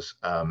is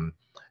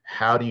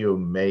how do you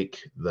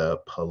make the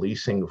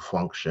policing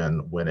function,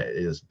 when it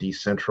is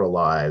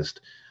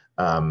decentralized,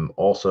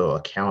 also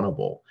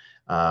accountable?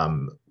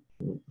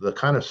 The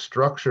kind of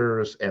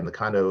structures and the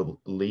kind of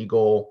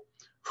legal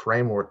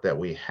framework that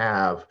we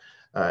have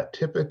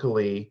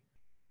typically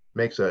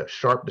makes a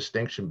sharp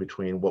distinction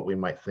between what we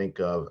might think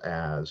of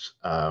as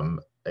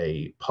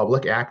a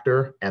public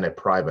actor and a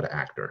private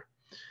actor.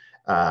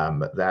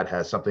 That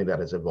has something that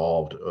has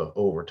evolved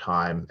over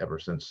time, ever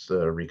since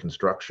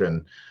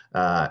Reconstruction.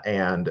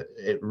 And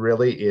it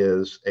really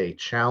is a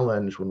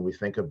challenge when we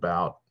think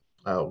about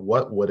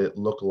what would it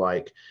look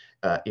like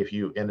if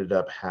you ended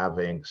up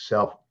having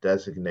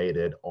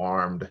self-designated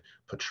armed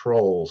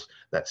patrols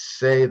that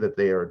say that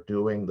they are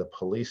doing the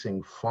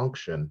policing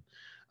function,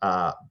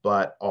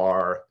 but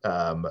are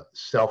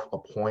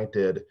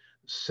self-appointed,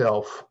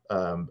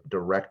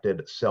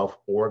 self-directed,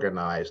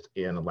 self-organized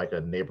in like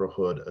a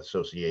neighborhood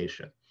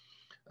association.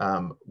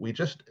 We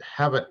just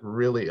haven't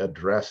really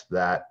addressed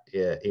that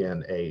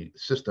in a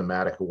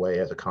systematic way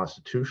as a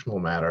constitutional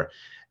matter.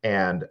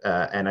 And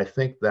I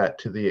think that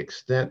to the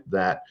extent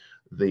that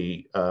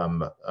the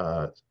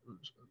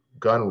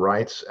gun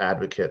rights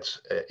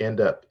advocates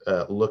end up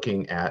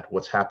looking at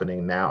what's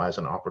happening now as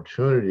an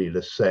opportunity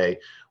to say,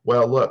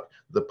 well, look,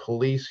 the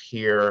police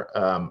here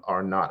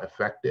are not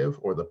effective,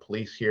 or the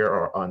police here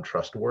are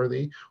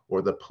untrustworthy,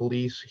 or the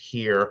police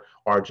here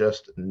are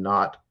just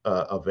not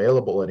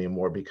available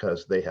anymore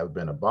because they have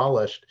been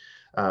abolished,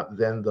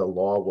 then the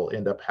law will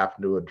end up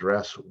having to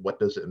address what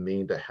does it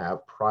mean to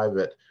have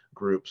private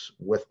groups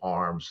with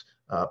arms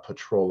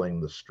patrolling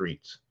the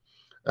streets.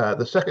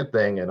 The second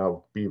thing, and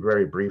I'll be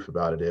very brief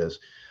about it, is,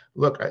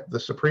 look, the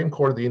Supreme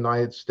Court of the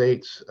United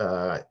States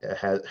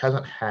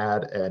hasn't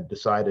had and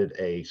decided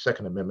a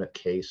Second Amendment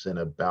case in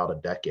about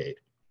a decade.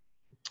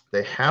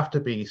 They have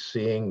to be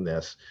seeing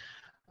this.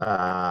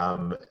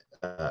 They're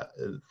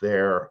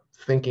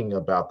thinking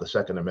about the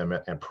Second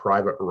Amendment and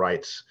private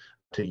rights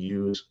to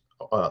use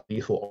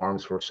lethal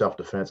arms for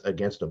self-defense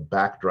against a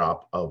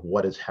backdrop of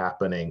what is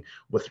happening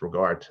with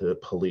regard to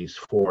police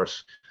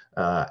force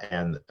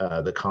and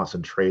the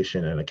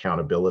concentration and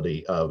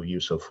accountability of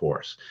use of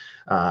force.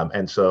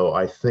 And so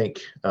I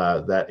think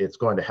that it's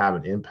going to have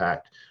an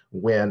impact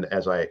when,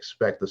 as I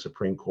expect, the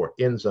Supreme Court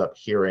ends up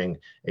hearing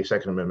a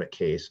Second Amendment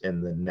case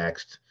in the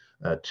next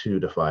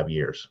 2 to 5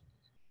 years.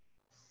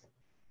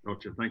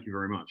 Gotcha. Thank you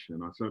very much.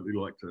 And I'd certainly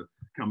like to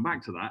come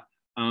back to that.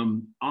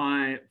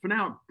 For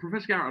now,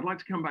 Professor Garrett, I'd like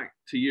to come back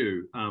to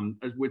you.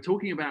 As we're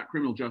talking about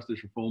criminal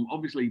justice reform,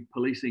 obviously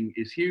policing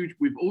is huge.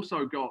 We've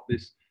also got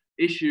this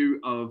issue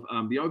of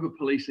the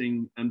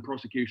over-policing and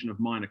prosecution of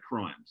minor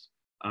crimes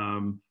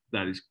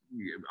that is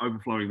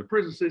overflowing the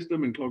prison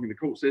system and clogging the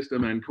court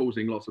system and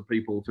causing lots of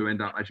people to end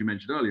up, as you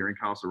mentioned earlier,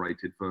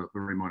 incarcerated for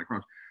very minor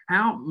crimes.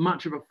 How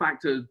much of a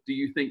factor do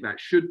you think that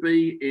should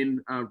be in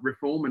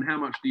reform, and how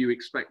much do you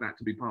expect that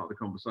to be part of the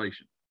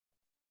conversation?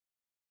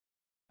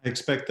 I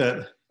expect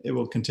that it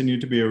will continue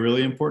to be a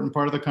really important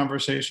part of the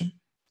conversation.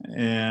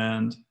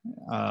 And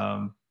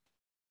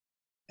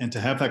to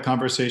have that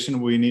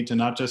conversation, we need to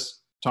not just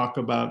talk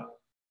about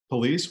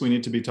police, we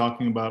need to be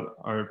talking about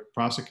our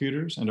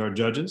prosecutors and our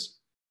judges.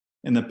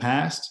 In the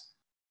past,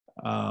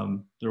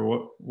 there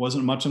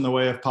wasn't much in the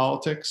way of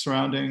politics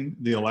surrounding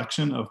the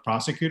election of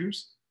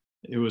prosecutors.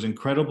 It was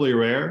incredibly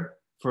rare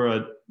for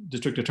a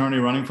district attorney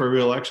running for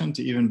re-election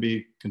to even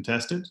be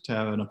contested, to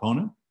have an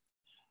opponent.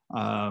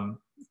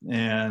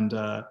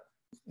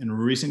 In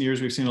recent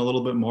years, we've seen a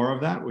little bit more of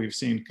that. We've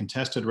seen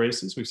contested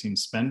races, we've seen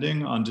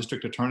spending on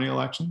district attorney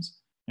elections,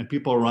 and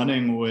people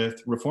running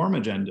with reform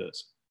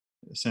agendas,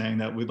 saying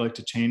that we'd like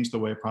to change the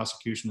way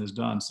prosecution is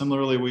done.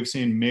 Similarly, we've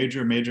seen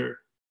major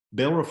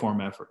bail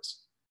reform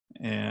efforts,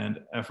 and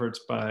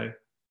efforts by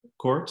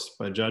courts,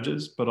 by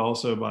judges, but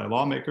also by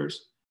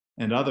lawmakers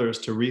and others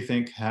to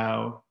rethink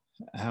how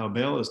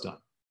bail is done.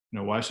 You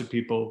know, why should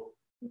people,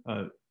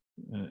 and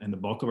the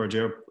bulk of our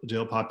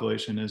jail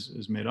population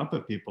is made up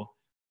of people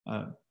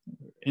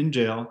in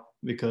jail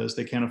because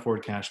they can't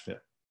afford cash bail.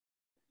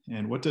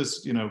 And what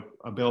does, you know,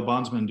 a bail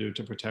bondsman do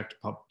to protect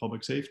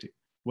public safety?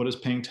 What does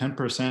paying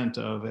 10%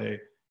 of a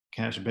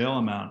cash bail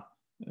amount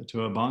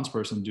to a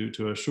bondsperson do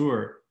to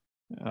assure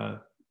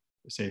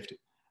safety?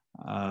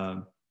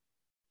 I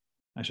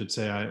should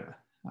say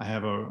I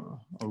have a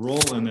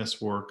role in this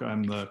work.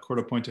 I'm the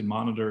court-appointed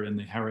monitor in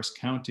the Harris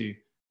County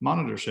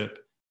monitorship,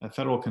 a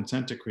federal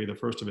consent decree, the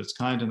first of its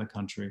kind in the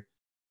country,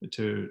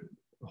 to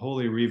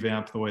wholly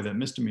revamp the way that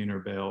misdemeanor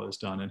bail is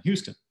done in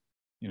Houston,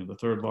 you know, the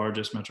third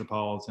largest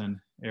metropolitan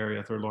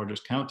area, third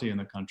largest county in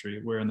the country,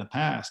 where in the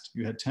past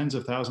you had tens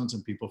of thousands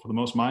of people for the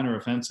most minor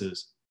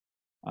offenses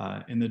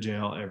in the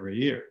jail every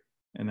year.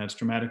 And that's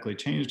dramatically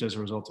changed as a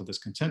result of this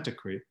consent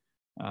decree.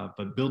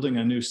 But building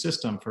a new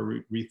system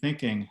for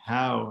rethinking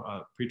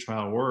how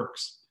pretrial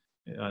works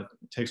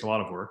takes a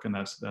lot of work, and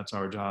that's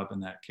our job in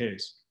that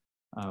case.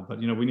 But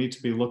you know, we need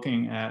to be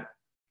looking at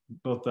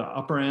both the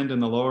upper end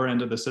and the lower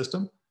end of the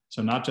system.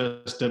 So not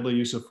just deadly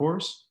use of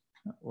force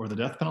or the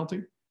death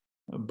penalty,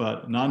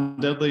 but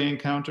non-deadly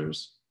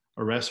encounters,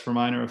 arrests for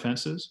minor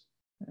offenses,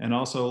 and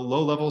also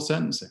low-level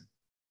sentencing.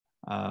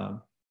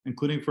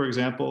 including, for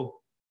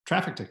example,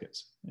 traffic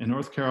tickets. In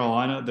North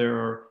Carolina, there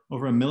are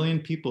over 1 million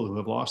people who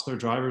have lost their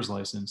driver's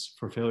license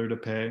for failure to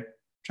pay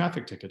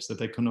traffic tickets that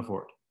they couldn't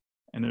afford.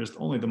 And there's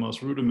only the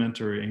most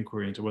rudimentary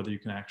inquiry into whether you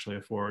can actually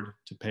afford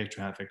to pay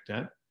traffic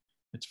debt.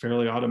 It's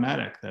fairly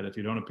automatic that if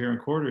you don't appear in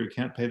court or you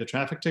can't pay the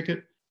traffic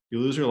ticket, you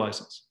lose your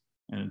license.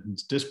 And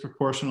it's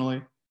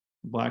disproportionately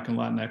Black and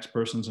Latinx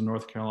persons in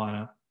North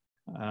Carolina.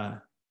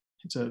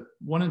 It's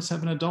 1 in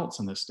 7 adults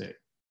in this state.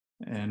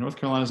 And North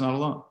Carolina is not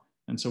alone.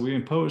 And so we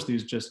impose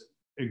these just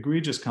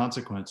egregious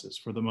consequences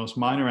for the most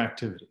minor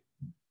activity,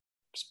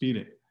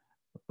 speeding,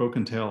 a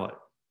broken taillight.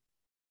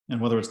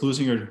 And whether it's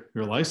losing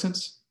your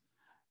license,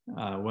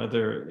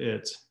 whether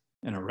it's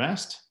an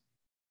arrest,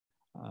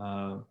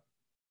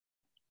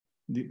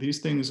 these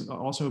things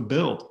also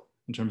build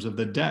in terms of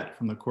the debt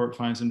from the court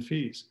fines and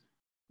fees,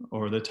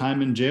 or the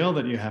time in jail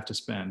that you have to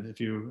spend if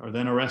you are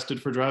then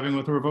arrested for driving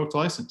with a revoked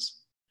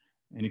license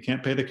and you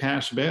can't pay the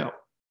cash bail.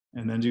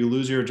 And then do you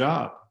lose your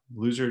job,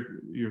 lose your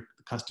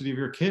custody of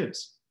your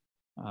kids,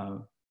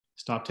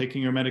 stop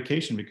taking your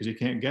medication because you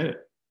can't get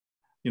it.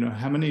 You know,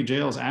 how many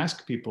jails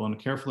ask people and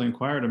carefully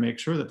inquire to make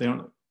sure that they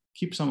don't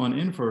keep someone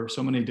in for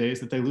so many days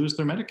that they lose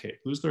their Medicaid,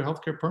 lose their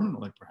healthcare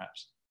permanently,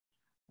 perhaps.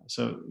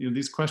 So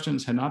these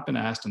questions had not been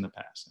asked in the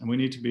past, and we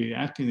need to be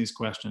asking these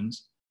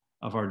questions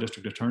of our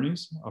district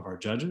attorneys, of our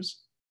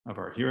judges, of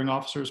our hearing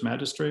officers,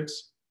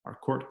 magistrates, our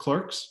court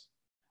clerks,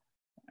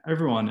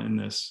 everyone in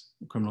this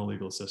criminal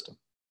legal system.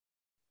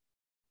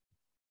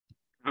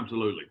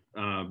 Absolutely,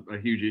 a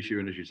huge issue,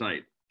 and as you say,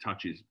 it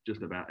touches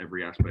just about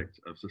every aspect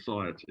of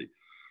society.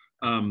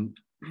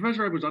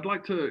 Professor Edwards, I'd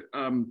like to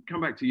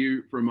come back to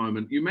you for a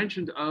moment. You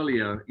mentioned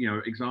earlier,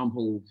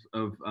 examples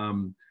of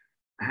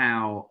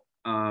how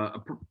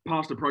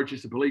past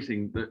approaches to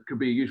policing that could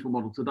be a useful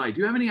model today.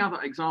 Do you have any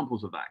other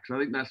examples of that? Because I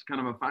think that's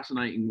kind of a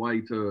fascinating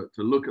way to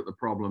look at the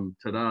problem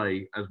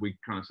today as we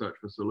kind of search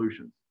for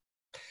solutions.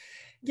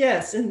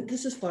 Yes, and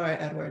this is Laura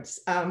Edwards.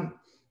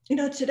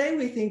 Today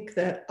we think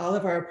that all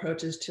of our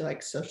approaches to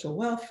like social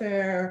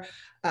welfare,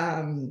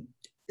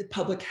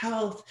 public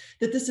health,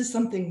 that this is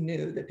something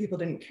new, that people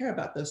didn't care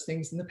about those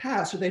things in the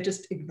past, or they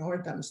just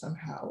ignored them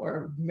somehow,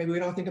 or maybe we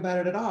don't think about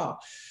it at all.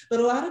 But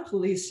a lot of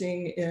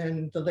policing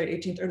in the late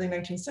 18th, early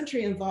 19th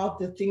century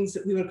involved the things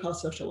that we would call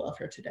social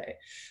welfare today.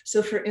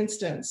 So for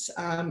instance,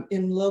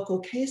 in local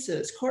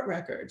cases, court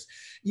records,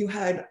 you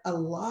had a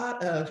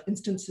lot of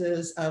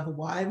instances of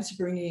wives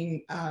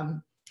bringing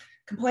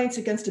complaints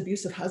against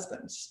abusive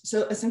husbands.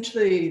 So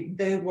essentially,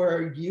 they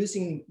were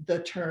using the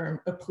term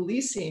of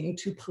policing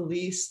to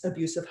police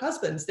abusive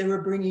husbands. They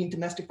were bringing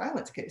domestic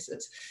violence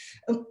cases.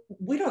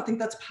 We don't think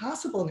that's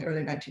possible in the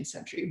early 19th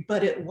century,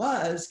 but it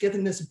was,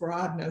 given this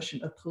broad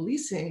notion of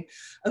policing,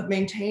 of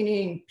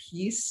maintaining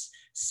peace,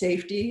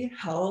 safety,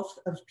 health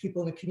of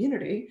people in the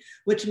community,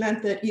 which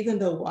meant that even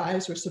though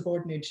wives were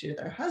subordinated to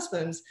their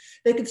husbands,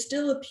 they could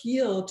still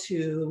appeal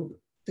to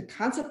the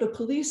concept of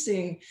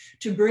policing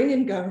to bring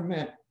in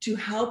government to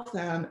help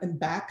them and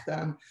back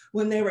them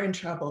when they were in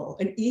trouble,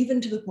 and even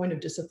to the point of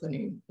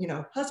disciplining,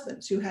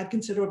 husbands who had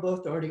considerable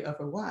authority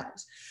over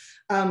wives.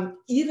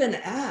 Even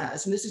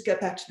as, and this is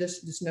get back to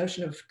this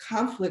notion of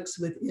conflicts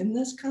within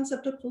this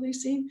concept of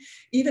policing,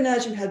 even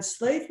as you had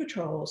slave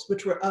patrols,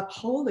 which were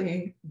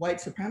upholding white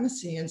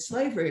supremacy and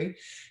slavery,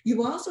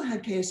 you also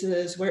had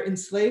cases where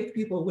enslaved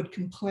people would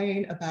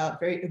complain about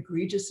very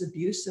egregious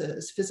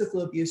abuses,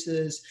 physical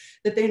abuses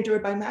that they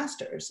endured by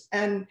masters.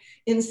 And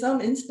in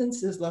some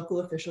instances,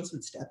 local officials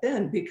would step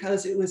in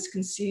because it was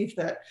conceived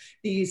that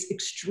these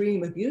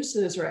extreme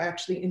abuses were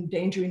actually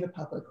endangering the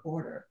public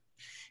order.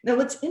 Now,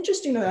 what's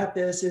interesting about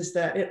this is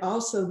that it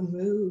also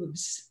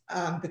moves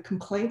the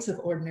complaints of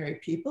ordinary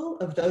people,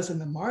 of those in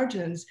the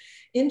margins,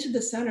 into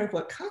the center of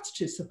what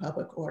constitutes the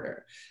public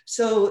order.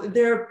 So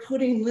they're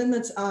putting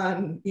limits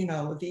on,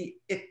 the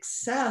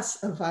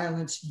excess of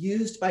violence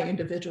used by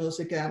individuals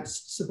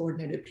against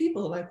subordinated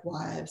people like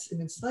wives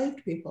and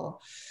enslaved people.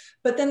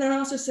 But then they're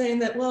also saying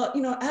that, well,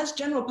 as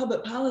general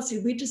public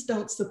policy, we just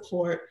don't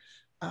support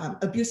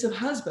abusive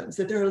husbands,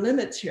 that there are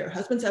limits here.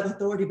 Husbands have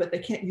authority, but they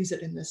can't use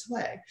it in this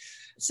way.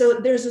 So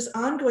there's this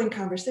ongoing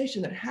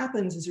conversation that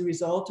happens as a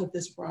result of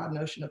this broad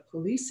notion of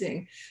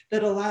policing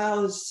that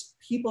allows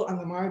people on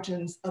the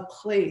margins a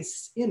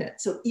place in it.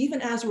 So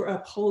even as we're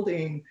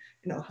upholding,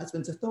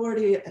 husbands'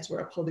 authority, as we're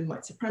upholding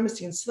white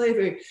supremacy and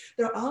slavery,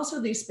 there are also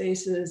these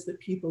spaces that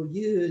people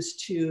use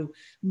to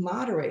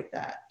moderate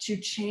that, to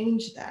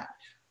change that.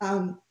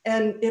 And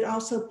it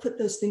also put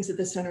those things at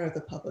the center of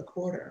the public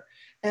order.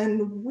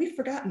 And we've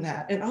forgotten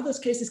that. And all those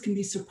cases can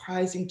be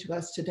surprising to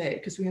us today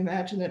because we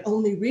imagine that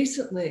only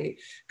recently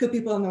could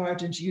people on the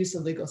margins use the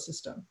legal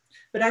system.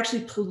 But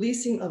actually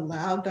policing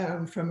allowed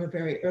them from a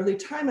very early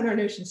time in our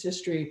nation's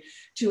history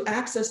to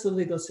access the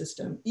legal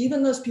system.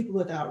 Even those people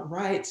without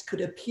rights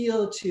could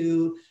appeal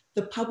to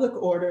the public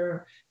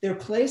order, their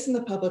place in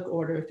the public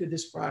order through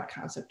this broad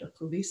concept of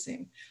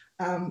policing.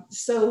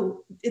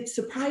 So it's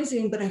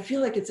surprising, but I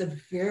feel like it's a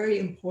very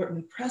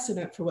important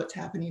precedent for what's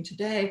happening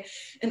today,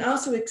 and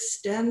also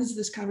extends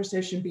this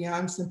conversation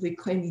beyond simply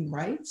claiming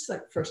rights,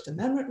 like First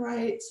Amendment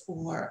rights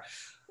or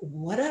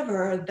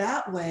whatever.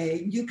 That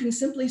way, you can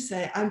simply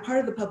say, I'm part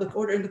of the public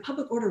order, and the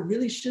public order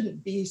really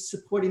shouldn't be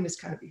supporting this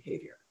kind of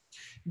behavior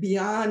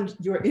beyond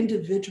your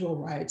individual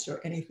rights or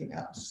anything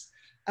else.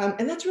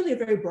 And that's really a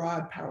very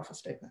broad, powerful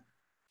statement.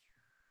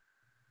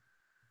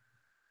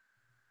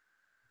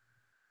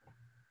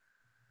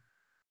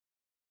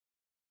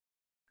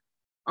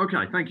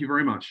 Okay, thank you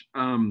very much.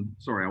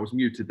 Sorry, I was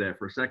muted there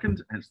for a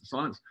second, hence the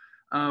silence.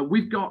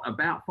 We've got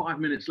about 5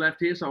 minutes left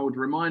here, so I would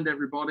remind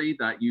everybody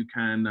that you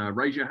can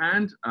raise your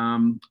hand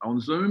on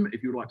Zoom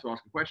if you would like to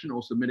ask a question,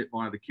 or submit it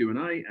via the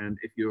Q&A. And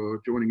if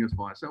you're joining us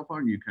via cell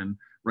phone, you can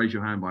raise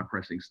your hand by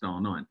pressing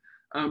 *9.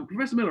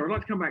 Professor Miller, I'd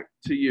like to come back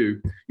to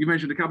you. You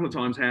mentioned a couple of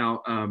times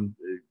how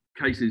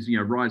cases,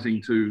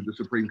 rising to the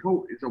Supreme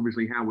Court is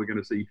obviously how we're going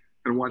to see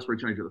kind of widespread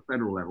change at the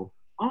federal level.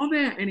 Are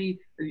there any,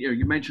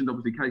 you mentioned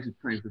obviously cases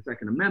pertaining to the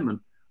Second Amendment.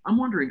 I'm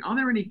wondering, are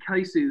there any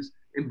cases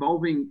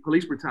involving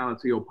police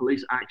brutality or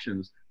police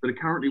actions that are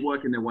currently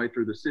working their way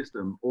through the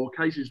system, or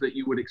cases that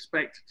you would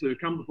expect to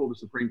come before the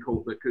Supreme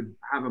Court that could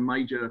have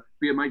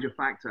be a major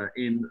factor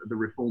in the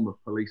reform of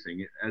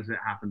policing as it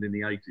happened in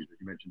the 80s, as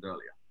you mentioned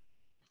earlier?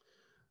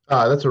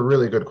 That's a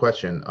really good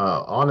question.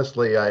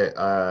 Honestly,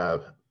 I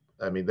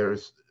mean,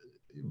 there's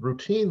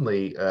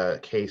routinely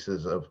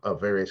cases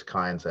of various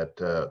kinds that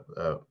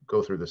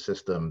go through the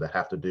system that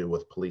have to do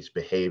with police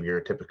behavior,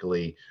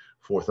 typically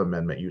Fourth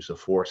Amendment use of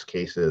force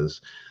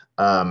cases.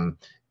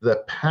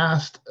 The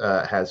past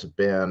has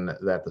been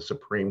that the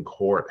Supreme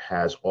Court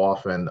has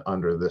often,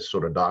 under this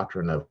sort of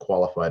doctrine of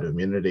qualified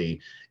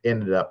immunity,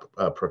 ended up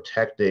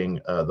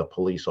protecting the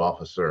police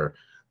officer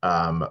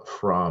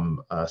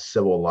from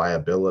civil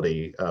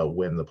liability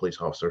when the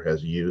police officer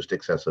has used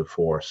excessive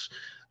force.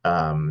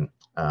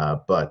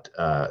 But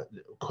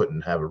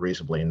couldn't have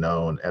reasonably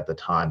known at the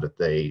time that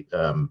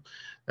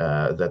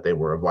they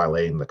were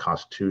violating the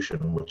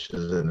Constitution, which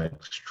is an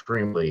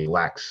extremely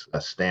lax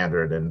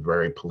standard and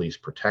very police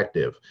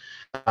protective.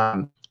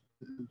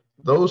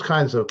 Those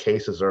kinds of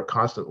cases are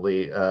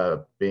constantly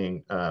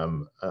being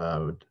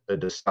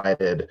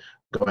decided,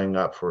 going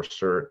up for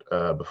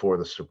cert before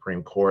the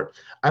Supreme Court.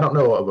 I don't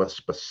know of a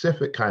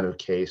specific kind of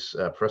case.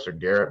 Professor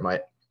Garrett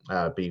might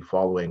be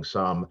following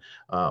some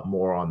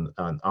more on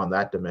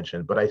that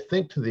dimension. But I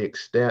think to the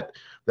extent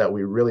that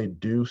we really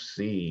do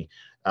see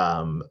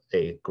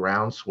a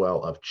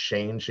groundswell of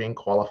changing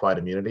qualified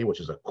immunity,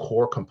 which is a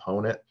core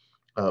component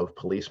of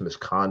police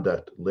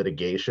misconduct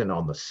litigation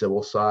on the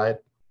civil side,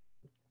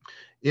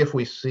 if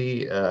we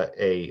see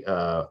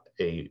a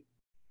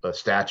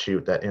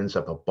statute that ends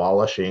up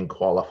abolishing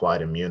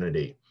qualified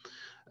immunity,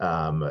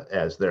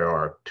 as there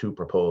are two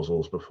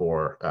proposals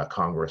before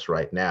Congress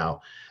right now,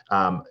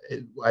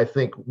 I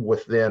think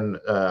within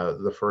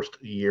the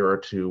first year or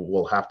two,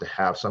 we'll have to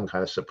have some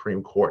kind of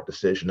Supreme Court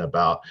decision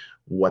about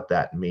what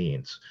that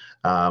means.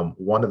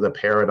 One of the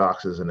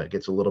paradoxes, and it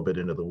gets a little bit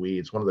into the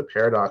weeds, one of the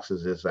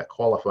paradoxes is that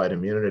qualified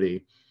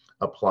immunity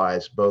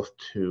applies both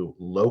to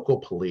local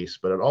police,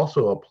 but it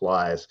also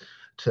applies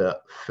to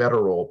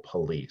federal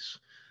police.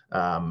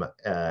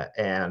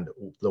 And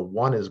the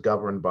one is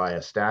governed by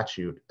a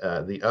statute.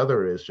 The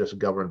other is just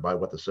governed by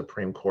what the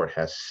Supreme Court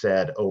has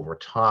said over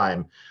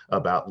time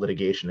about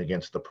litigation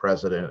against the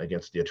president,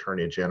 against the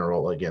attorney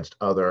general, against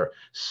other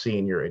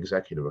senior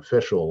executive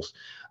officials.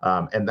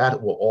 And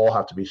that will all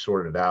have to be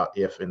sorted out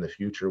if in the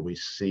future we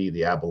see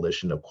the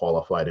abolition of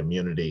qualified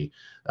immunity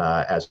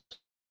as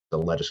a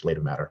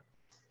legislative matter.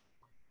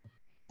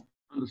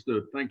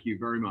 Understood. Thank you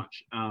very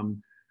much.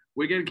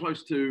 We're getting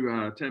close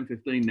to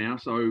 10:15 now,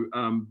 so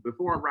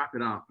before I wrap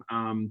it up,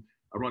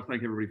 I'd like to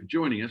thank everybody for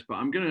joining us, but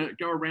I'm going to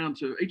go around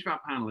to each of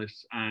our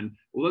panelists, and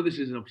although this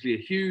is obviously a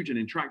huge and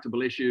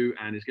intractable issue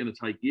and it's going to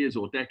take years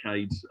or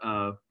decades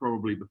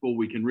probably before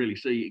we can really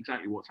see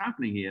exactly what's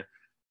happening here,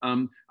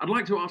 I'd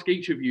like to ask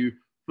each of you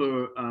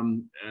for,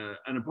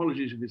 and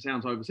apologies if it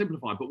sounds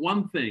oversimplified, but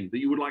one thing that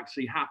you would like to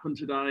see happen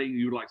today,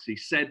 you would like to see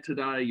said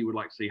today, you would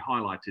like to see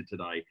highlighted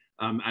today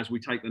as we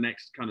take the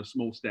next kind of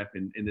small step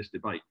in this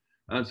debate.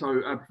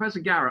 So Professor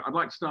Garrett, I'd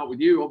like to start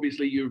with you.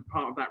 Obviously, you're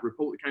part of that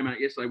report that came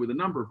out yesterday with a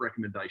number of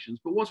recommendations,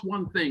 but what's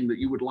one thing that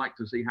you would like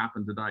to see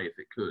happen today if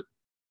it could?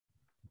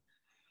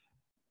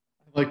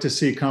 I'd like to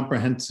see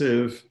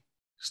comprehensive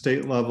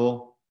state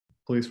level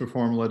police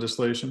reform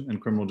legislation and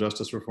criminal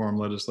justice reform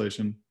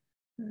legislation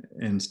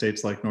in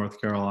states like North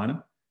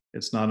Carolina.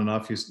 It's not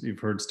enough. You've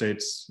heard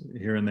states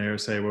here and there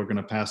say we're going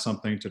to pass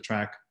something to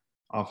track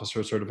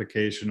officer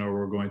certification, or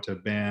we're going to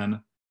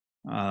ban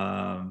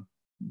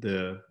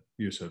the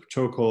use of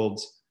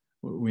chokeholds.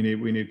 We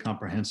need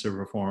comprehensive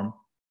reform.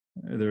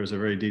 There's a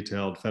very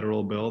detailed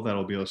federal bill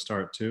that'll be a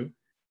start too,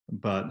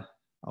 but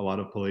a lot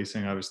of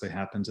policing obviously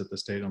happens at the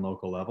state and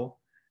local level.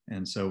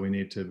 And so we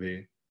need to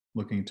be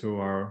looking to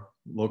our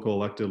local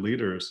elected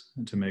leaders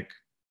to make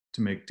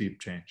deep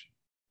change.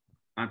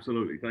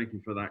 Absolutely. Thank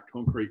you for that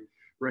concrete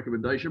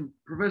recommendation.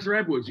 Professor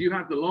Edwards, you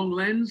have the long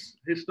lens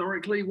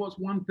historically. What's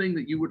one thing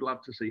that you would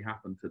love to see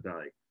happen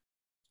today?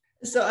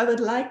 So I would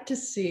like to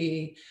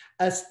see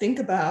us think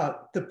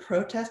about the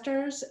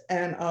protesters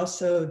and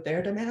also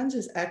their demands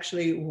as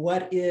actually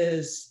what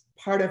is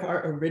part of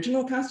our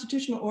original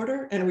constitutional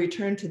order and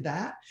return to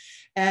that.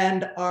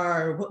 And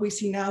what we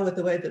see now with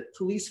the way that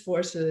police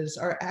forces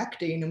are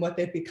acting and what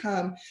they've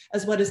become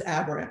as what is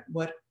aberrant,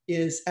 what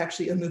is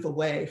actually a move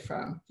away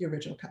from the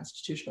original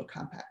constitutional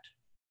compact.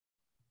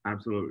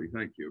 Absolutely,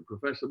 thank you.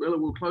 Professor Miller,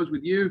 we'll close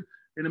with you.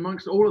 In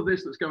amongst all of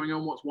this that's going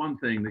on, what's one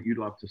thing that you'd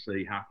love to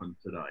see happen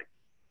today?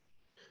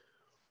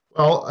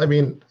 Well, I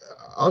mean,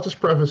 I'll just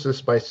preface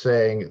this by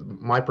saying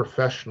my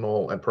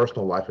professional and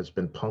personal life has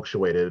been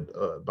punctuated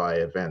by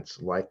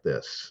events like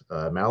this.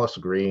 Malice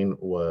Green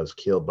was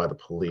killed by the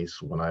police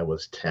when I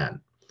was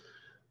 10.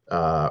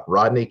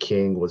 Rodney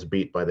King was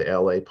beat by the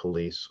LA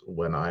police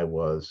when I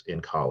was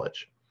in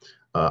college.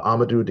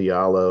 Amadou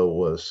Diallo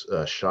was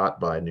shot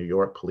by New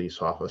York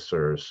police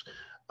officers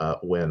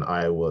when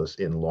I was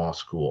in law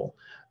school.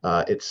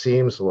 It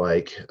seems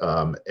like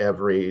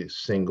every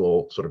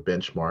single sort of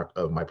benchmark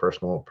of my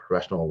personal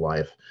professional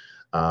life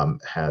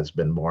has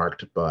been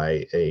marked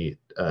by a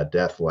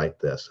death like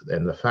this.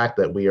 And the fact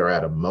that we are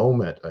at a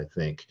moment, I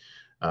think,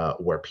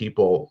 where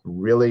people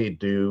really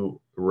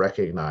do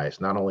recognize,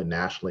 not only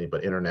nationally,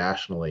 but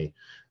internationally,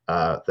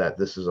 that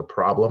this is a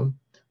problem,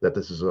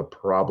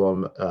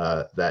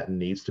 that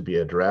needs to be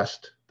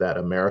addressed, that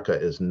America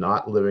is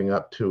not living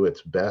up to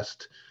its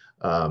best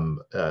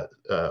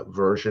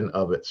version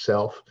of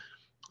itself,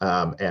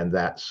 and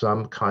that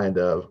some kind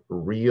of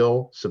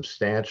real,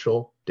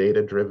 substantial,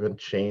 data-driven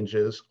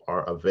changes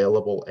are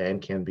available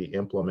and can be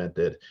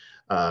implemented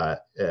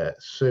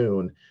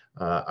soon.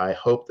 I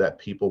hope that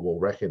people will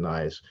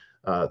recognize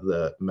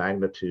the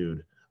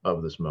magnitude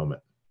of this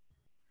moment.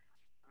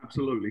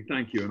 Absolutely,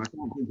 thank you. And I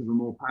can't think of a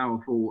more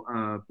powerful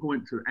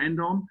point to end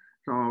on.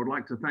 So I would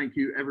like to thank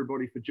you,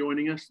 everybody, for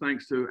joining us.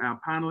 Thanks to our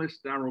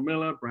panelists, Daryl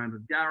Miller,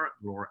 Brandon Garrett,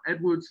 Laura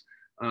Edwards.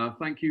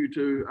 Thank you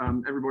to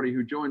everybody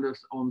who joined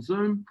us on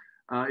Zoom.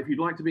 If you'd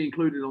like to be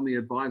included on the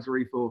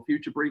advisory for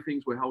future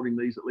briefings, we're holding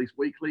these at least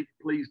weekly.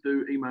 Please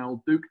do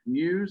email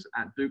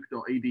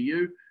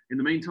dukenews@duke.edu. In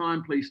the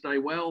meantime, please stay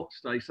well,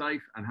 stay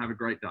safe, and have a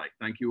great day.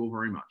 Thank you all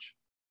very much.